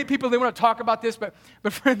 And for many people, they want to talk about this, but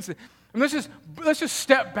friends, let's just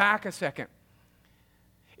step back a second.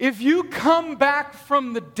 If you come back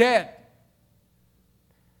from the dead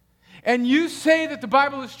and you say that the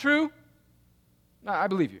Bible is true, I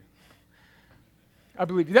believe you. I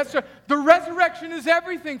believe you. The resurrection is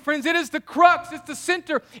everything, friends. It is the crux. It's the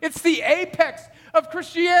center. It's the apex of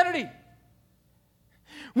Christianity.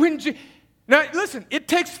 Now, listen, it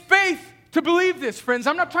takes faith to believe this, friends.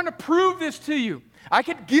 I'm not trying to prove this to you. I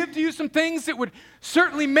could give to you some things that would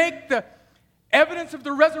certainly make the evidence of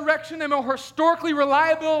the resurrection a more historically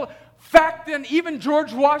reliable fact than even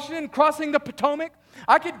George Washington crossing the Potomac.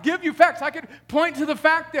 I could give you facts. I could point to the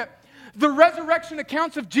fact that the resurrection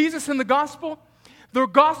accounts of Jesus in the gospel, the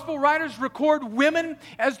gospel writers record women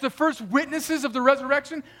as the first witnesses of the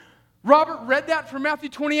resurrection. Robert read that from Matthew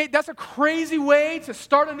 28. That's a crazy way to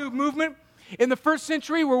start a new movement in the first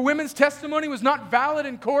century where women's testimony was not valid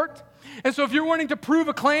in court. And so if you're wanting to prove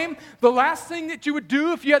a claim, the last thing that you would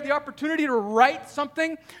do if you had the opportunity to write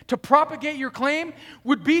something to propagate your claim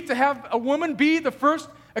would be to have a woman be the first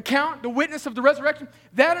account, the witness of the resurrection.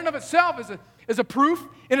 That in and of itself is a proof,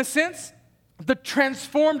 in a sense. The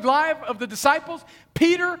transformed life of the disciples.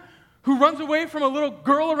 Peter, who runs away from a little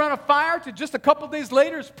girl around a fire to just a couple days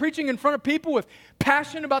later is preaching in front of people with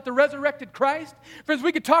passion about the resurrected Christ. Friends,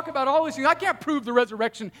 we could talk about all these things. I can't prove the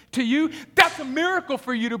resurrection to you. That's a miracle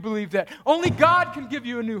for you to believe that. Only God can give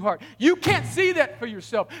you a new heart. You can't see that for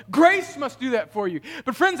yourself. Grace must do that for you.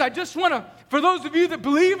 But friends, I just want to, for those of you that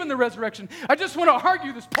believe in the resurrection, I just want to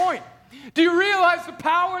argue this point. Do you realize the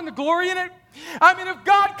power and the glory in it? I mean, if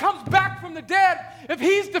God comes back from the dead, if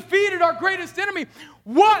He's defeated our greatest enemy,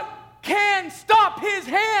 what can stop His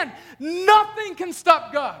hand? Nothing can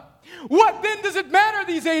stop God. What then does it matter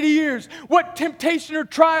these 80 years? What temptation or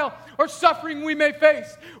trial or suffering we may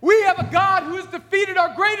face? We have a God who has defeated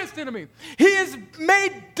our greatest enemy. He has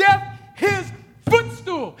made death His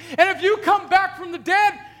footstool. And if you come back from the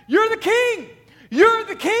dead, you're the king. You're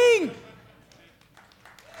the king.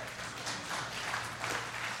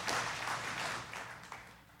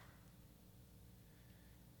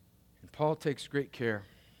 Paul takes great care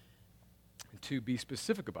to be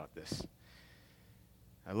specific about this.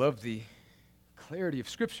 I love the clarity of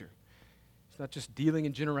Scripture. It's not just dealing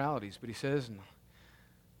in generalities, but he says,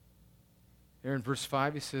 there in verse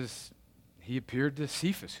 5, he says, he appeared to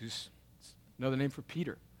Cephas, who's another name for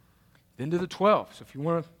Peter. Then to the 12. So if you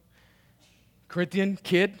want a Corinthian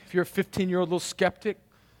kid, if you're a 15-year-old little skeptic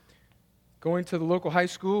going to the local high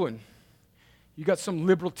school and you got some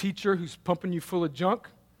liberal teacher who's pumping you full of junk,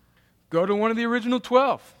 go to one of the original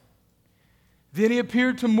 12. Then he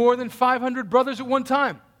appeared to more than 500 brothers at one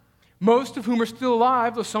time, most of whom are still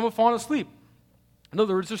alive, though some have fallen asleep. In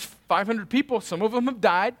other words, there's 500 people. Some of them have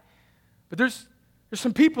died, but there's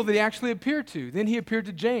some people that he actually appeared to. Then he appeared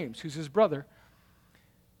to James, who's his brother,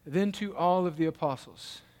 then to all of the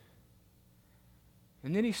apostles.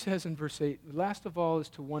 And then he says in verse 8, last of all is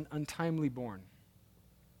to one untimely born.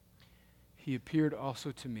 He appeared also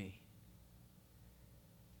to me.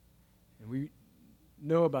 And we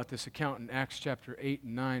know about this account in Acts chapter 8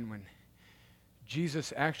 and 9 when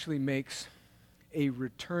Jesus actually makes a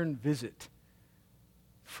return visit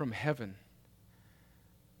from heaven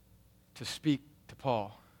to speak to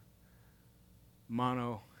Paul.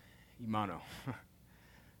 Mano y mano.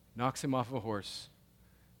 Knocks him off of a horse,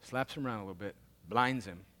 slaps him around a little bit, blinds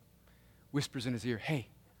him, whispers in his ear, hey,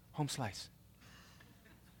 home slice.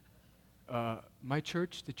 My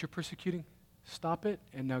church that you're persecuting, stop it,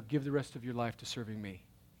 and now give the rest of your life to serving me.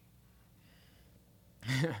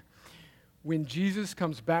 When Jesus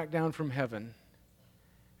comes back down from heaven,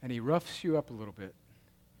 and he roughs you up a little bit,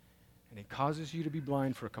 and he causes you to be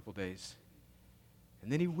blind for a couple days,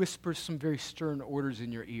 and then he whispers some very stern orders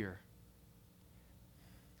in your ear,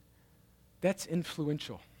 that's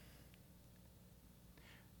influential.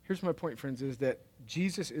 Here's my point, friends, is that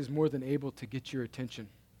Jesus is more than able to get your attention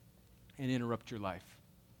and interrupt your life.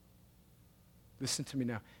 Listen to me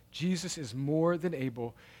now. Jesus is more than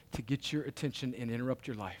able to get your attention and interrupt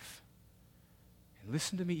your life. And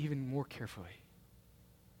listen to me even more carefully.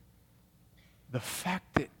 The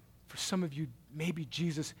fact that for some of you, maybe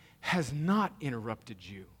Jesus has not interrupted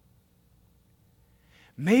you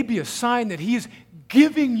may be a sign that he is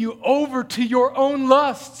giving you over to your own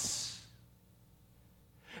lusts.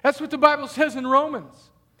 That's what the Bible says in Romans.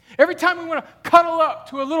 Every time we want to cuddle up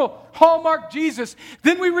to a little Hallmark Jesus,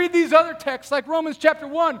 then we read these other texts like Romans chapter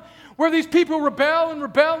 1, where these people rebel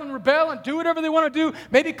and do whatever they want to do,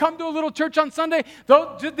 maybe come to a little church on Sunday,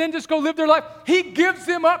 then just go live their life. He gives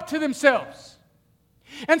them up to themselves.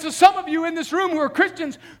 And so some of you in this room who are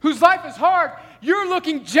Christians, whose life is hard, you're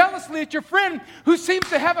looking jealously at your friend who seems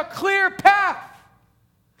to have a clear path.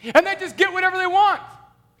 And they just get whatever they want.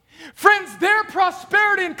 Friends, their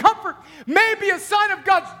prosperity and comfort may be a sign of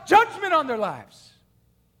God's judgment on their lives.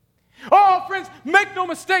 Oh, friends, make no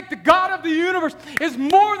mistake, the God of the universe is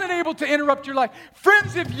more than able to interrupt your life.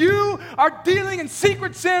 Friends, if you are dealing in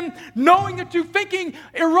secret sin, knowing that you're thinking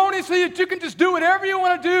erroneously that you can just do whatever you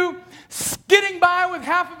want to do, skidding by with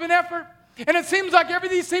half of an effort, and it seems like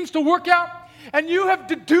everything seems to work out, and you have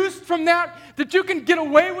deduced from that you can get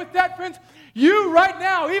away with that, friends, you right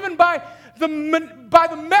now, even by the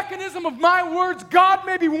mechanism of my words, God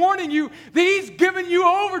may be warning you that he's given you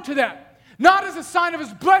over to that. Not as a sign of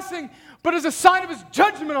his blessing, but as a sign of his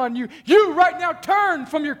judgment on you. You right now turn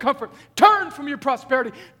from your comfort, turn from your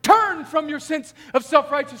prosperity, turn from your sense of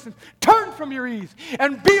self-righteousness, turn from your ease,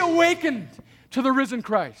 and be awakened to the risen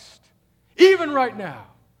Christ, even right now.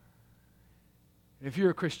 If you're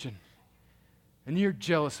a Christian and you're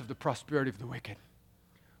jealous of the prosperity of the wicked,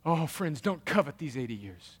 oh, friends, don't covet these 80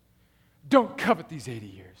 years. Don't covet these 80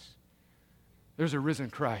 years. There's a risen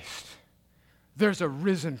Christ. There's a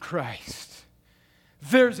risen Christ.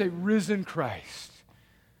 There's a risen Christ.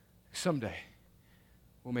 Someday,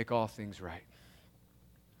 we'll make all things right.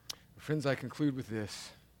 Friends, I conclude with this.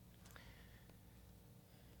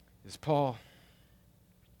 As Paul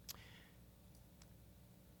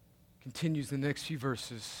continues the next few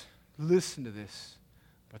verses, listen to this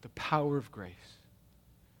about the power of grace.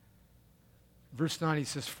 Verse 9, he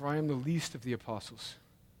says, "For I am the least of the apostles,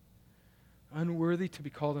 unworthy to be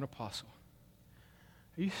called an apostle."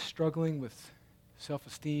 Are you struggling with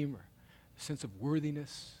self-esteem or a sense of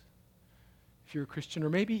worthiness if you're a Christian? Or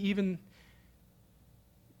maybe even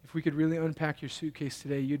if we could really unpack your suitcase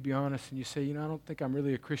today, you'd be honest and you say, I don't think I'm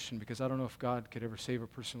really a Christian because I don't know if God could ever save a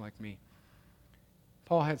person like me.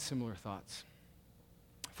 Paul had similar thoughts.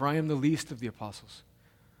 "For I am the least of the apostles,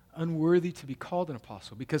 unworthy to be called an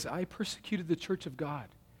apostle because I persecuted the church of God.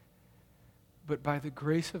 But by the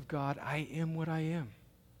grace of God, I am what I am."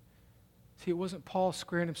 See, it wasn't Paul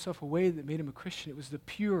squaring himself away that made him a Christian. It was the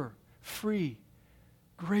pure, free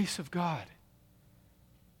grace of God.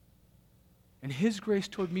 And his grace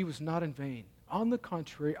toward me was not in vain. On the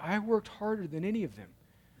contrary, I worked harder than any of them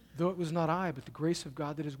though it was not I, but the grace of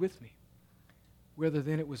God that is with me. Whether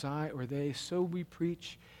then it was I or they, so we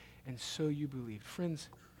preach, and so you believe. Friends,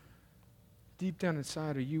 deep down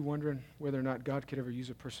inside, are you wondering whether or not God could ever use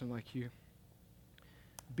a person like you?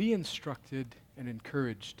 Be instructed and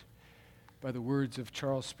encouraged by the words of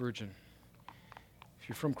Charles Spurgeon. If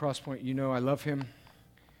you're from Crosspoint, you know I love him.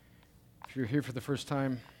 If you're here for the first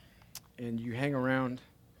time and you hang around,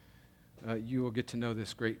 you will get to know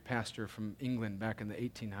this great pastor from England back in the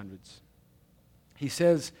 1800s. He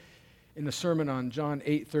says in the sermon on John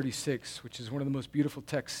 8:36, which is one of the most beautiful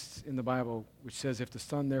texts in the Bible, which says, "If the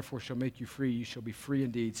Son therefore shall make you free, you shall be free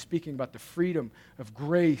indeed," speaking about the freedom of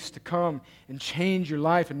grace to come and change your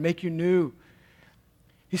life and make you new.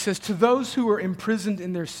 He says, to those who are imprisoned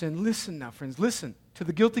in their sin, listen now, friends, listen to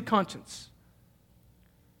the guilty conscience.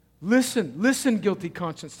 Listen, guilty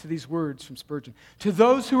conscience, to these words from Spurgeon. To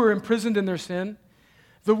those who are imprisoned in their sin,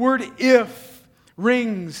 the word "if"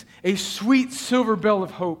 rings a sweet silver bell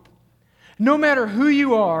of hope. No matter who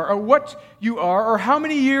you are or what you are or how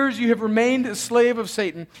many years you have remained a slave of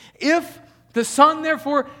Satan, if the Son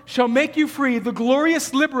therefore shall make you free, the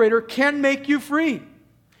glorious liberator can make you free.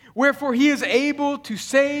 Wherefore he is able to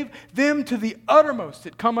save them to the uttermost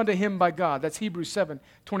that come unto him by God. That's Hebrews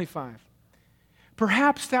 7:25.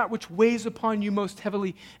 Perhaps that which weighs upon you most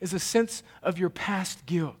heavily is a sense of your past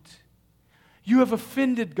guilt. You have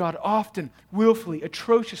offended God often, willfully,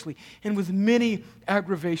 atrociously, and with many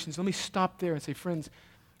aggravations. Let me stop there and say, friends,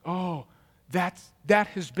 that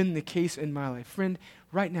has been the case in my life. Friend,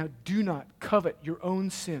 right now, do not covet your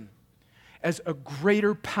own sin as a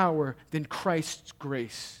greater power than Christ's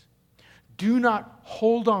grace. Do not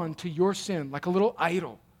hold on to your sin like a little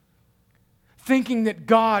idol, thinking that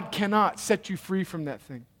God cannot set you free from that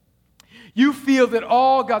thing. You feel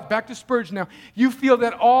that back to Spurgeon now, you feel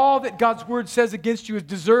that all that God's word says against you is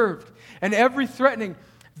deserved, and every threatening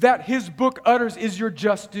that his book utters is your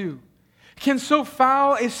just due. Can so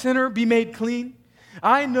foul a sinner be made clean?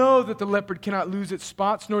 I know that the leopard cannot lose its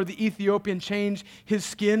spots, nor the Ethiopian change his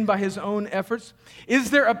skin by his own efforts.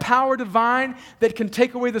 Is there a power divine that can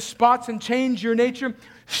take away the spots and change your nature?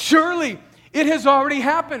 Surely it has already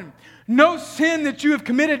happened. No sin that you have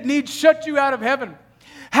committed needs shut you out of heaven.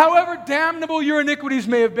 However damnable your iniquities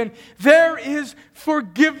may have been, there is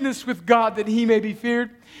forgiveness with God that he may be feared.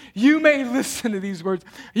 You may listen to these words.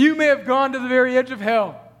 You may have gone to the very edge of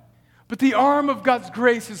hell, but the arm of God's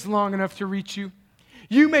grace is long enough to reach you.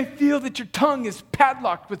 You may feel that your tongue is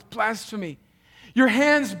padlocked with blasphemy, your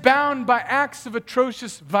hands bound by acts of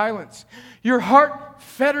atrocious violence, your heart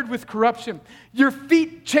fettered with corruption, your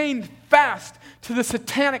feet chained fast to the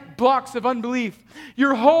satanic blocks of unbelief,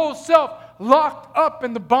 your whole self locked up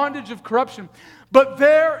in the bondage of corruption. But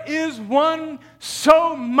there is one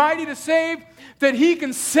so mighty to save that he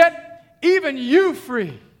can set even you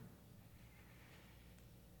free.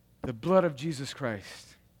 The blood of Jesus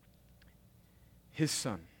Christ, his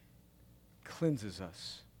Son, cleanses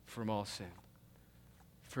us from all sin.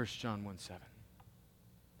 1 John 1:7.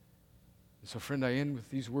 And so, friend, I end with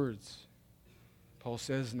these words. Paul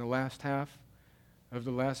says in the last half of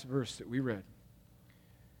the last verse that we read,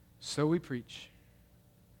 so we preach,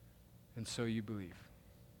 and so you believe.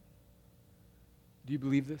 Do you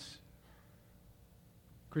believe this?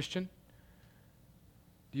 Christian?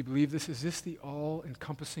 Do you believe this? Is this the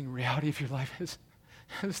all-encompassing reality of your life?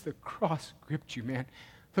 Has the cross gripped you, man?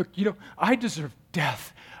 Look, I deserve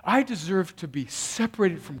death. I deserve to be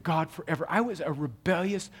separated from God forever. I was a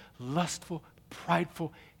rebellious, lustful,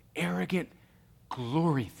 prideful, arrogant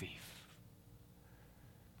glory thief.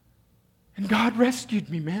 And God rescued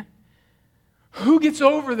me, man. Who gets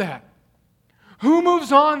over that? Who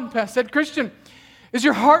moves on past that? Christian, is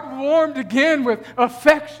your heart warmed again with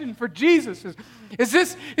affection for Jesus?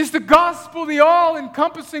 Is the gospel the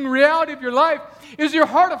all-encompassing reality of your life? Is your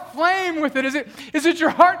heart aflame with it? Is it your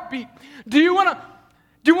heartbeat? Do you want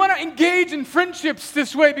to engage in friendships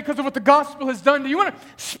this way because of what the gospel has done? Do you want to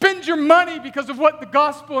spend your money because of what the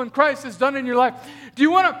gospel and Christ has done in your life? Do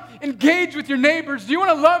you want to engage with your neighbors? Do you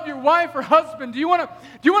want to love your wife or husband? Do you want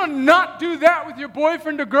to not do that with your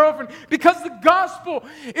boyfriend or girlfriend? Because the gospel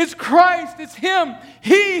is Christ, it's him.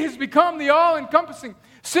 He has become the all-encompassing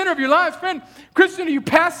center of your lives. Friend, Christian, are you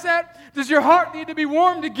past that? Does your heart need to be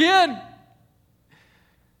warmed again?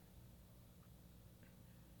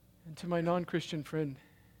 And to my non-Christian friend,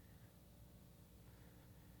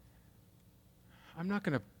 I'm not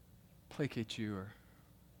going to placate you or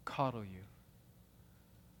coddle you.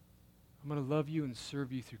 I'm going to love you and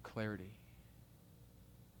serve you through clarity.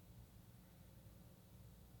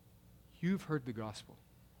 You've heard the gospel.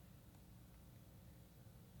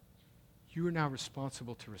 You are now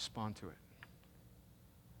responsible to respond to it.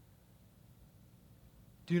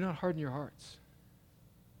 Do not harden your hearts.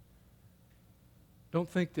 Don't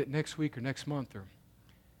think that next week or next month or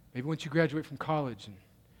maybe once you graduate from college and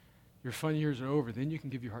your fun years are over, then you can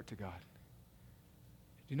give your heart to God.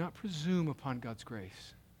 Do not presume upon God's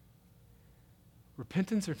grace.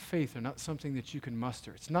 Repentance or faith are not something that you can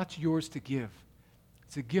muster. It's not yours to give.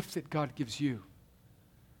 It's a gift that God gives you.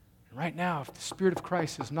 And right now, if the Spirit of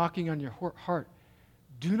Christ is knocking on your heart,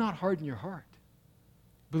 do not harden your heart.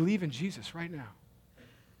 Believe in Jesus right now.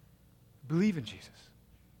 Believe in Jesus.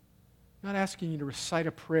 I'm not asking you to recite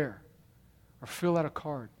a prayer or fill out a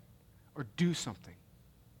card or do something.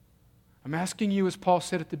 I'm asking you, as Paul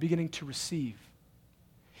said at the beginning, to receive.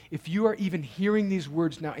 If you are even hearing these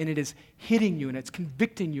words now and it is hitting you and it's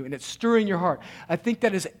convicting you and it's stirring your heart, I think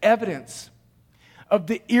that is evidence of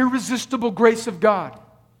the irresistible grace of God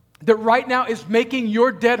that right now is making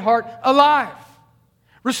your dead heart alive.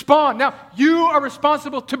 Respond. Now, you are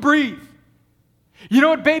responsible to breathe. You know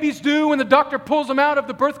what babies do when the doctor pulls them out of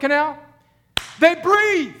the birth canal? They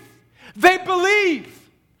breathe. They believe.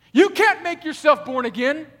 You can't make yourself born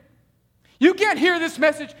again. You can't hear this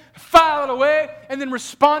message, file it away, and then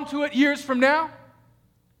respond to it years from now.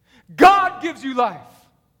 God gives you life.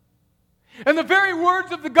 And the very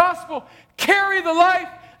words of the gospel carry the life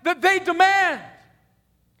that they demand.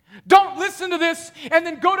 Don't listen to this and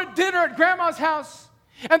then go to dinner at grandma's house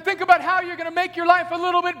and think about how you're going to make your life a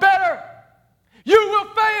little bit better. You will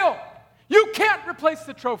fail. You can't replace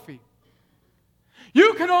the trophy.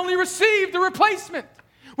 You can only receive the replacement,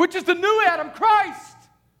 which is the new Adam, Christ.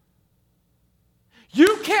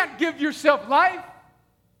 You can't give yourself life.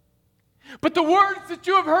 But the words that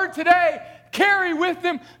you have heard today carry with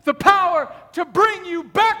them the power to bring you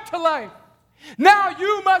back to life. Now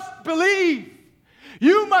you must believe.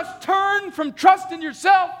 You must turn from trust in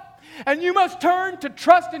yourself and you must turn to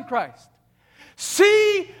trust in Christ.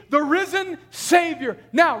 See the risen Savior.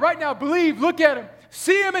 Now, right now, believe, look at Him.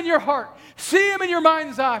 See Him in your heart. See Him in your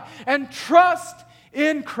mind's eye. And trust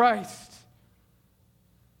in Christ.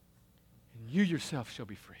 And you yourself shall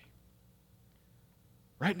be free.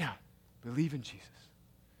 Right now, believe in Jesus.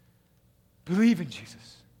 Believe in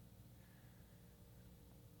Jesus.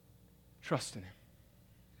 Trust in Him.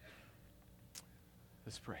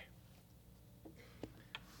 Let's pray.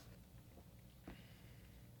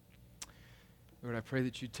 Lord, I pray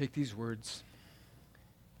that you take these words,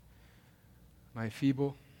 my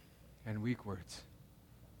feeble and weak words,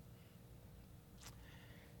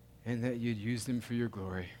 and that you'd use them for your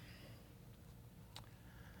glory.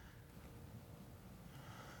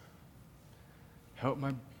 Help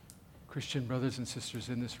my Christian brothers and sisters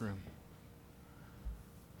in this room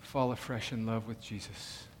fall afresh in love with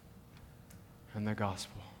Jesus and the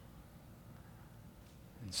gospel,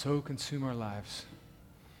 and so consume our lives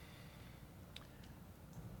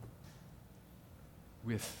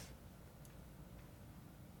with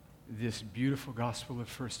this beautiful gospel of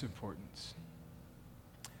first importance.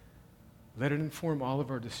 Let it inform all of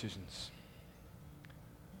our decisions,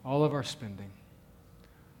 all of our spending,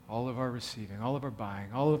 all of our receiving, all of our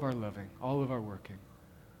buying, all of our loving, all of our working,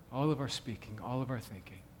 all of our speaking, all of our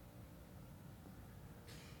thinking.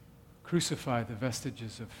 Crucify the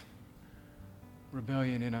vestiges of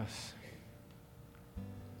rebellion in us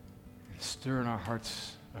and stir in our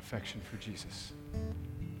hearts affection for Jesus.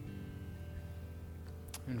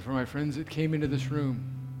 And for my friends that came into this room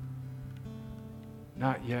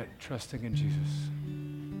not yet trusting in Jesus,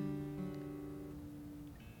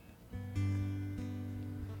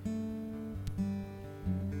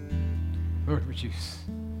 Lord, would you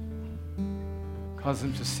cause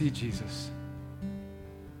them to see Jesus,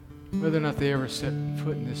 whether or not they ever set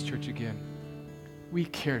foot in this church again. We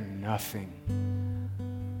care nothing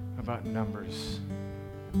about numbers.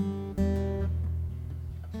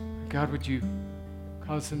 God, would you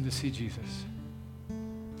cause them to see Jesus?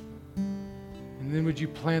 And then would you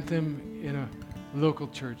plant them in a local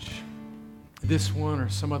church, this one or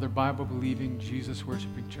some other Bible-believing,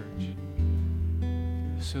 Jesus-worshiping church,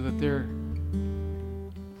 so that their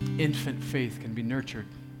infant faith can be nurtured,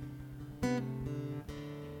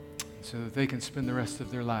 so that they can spend the rest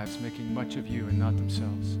of their lives making much of you and not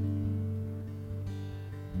themselves.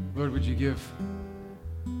 Lord, would you give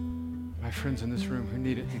my friends in this room who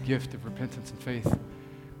need it the gift of repentance and faith,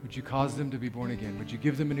 would you cause them to be born again? Would you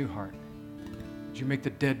give them a new heart? Would you make the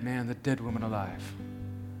dead man, the dead woman alive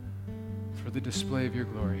for the display of your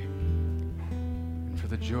glory and for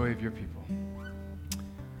the joy of your people?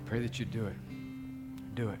 I pray that you do it.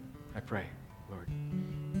 Do it, I pray, Lord.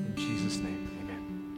 In Jesus' name.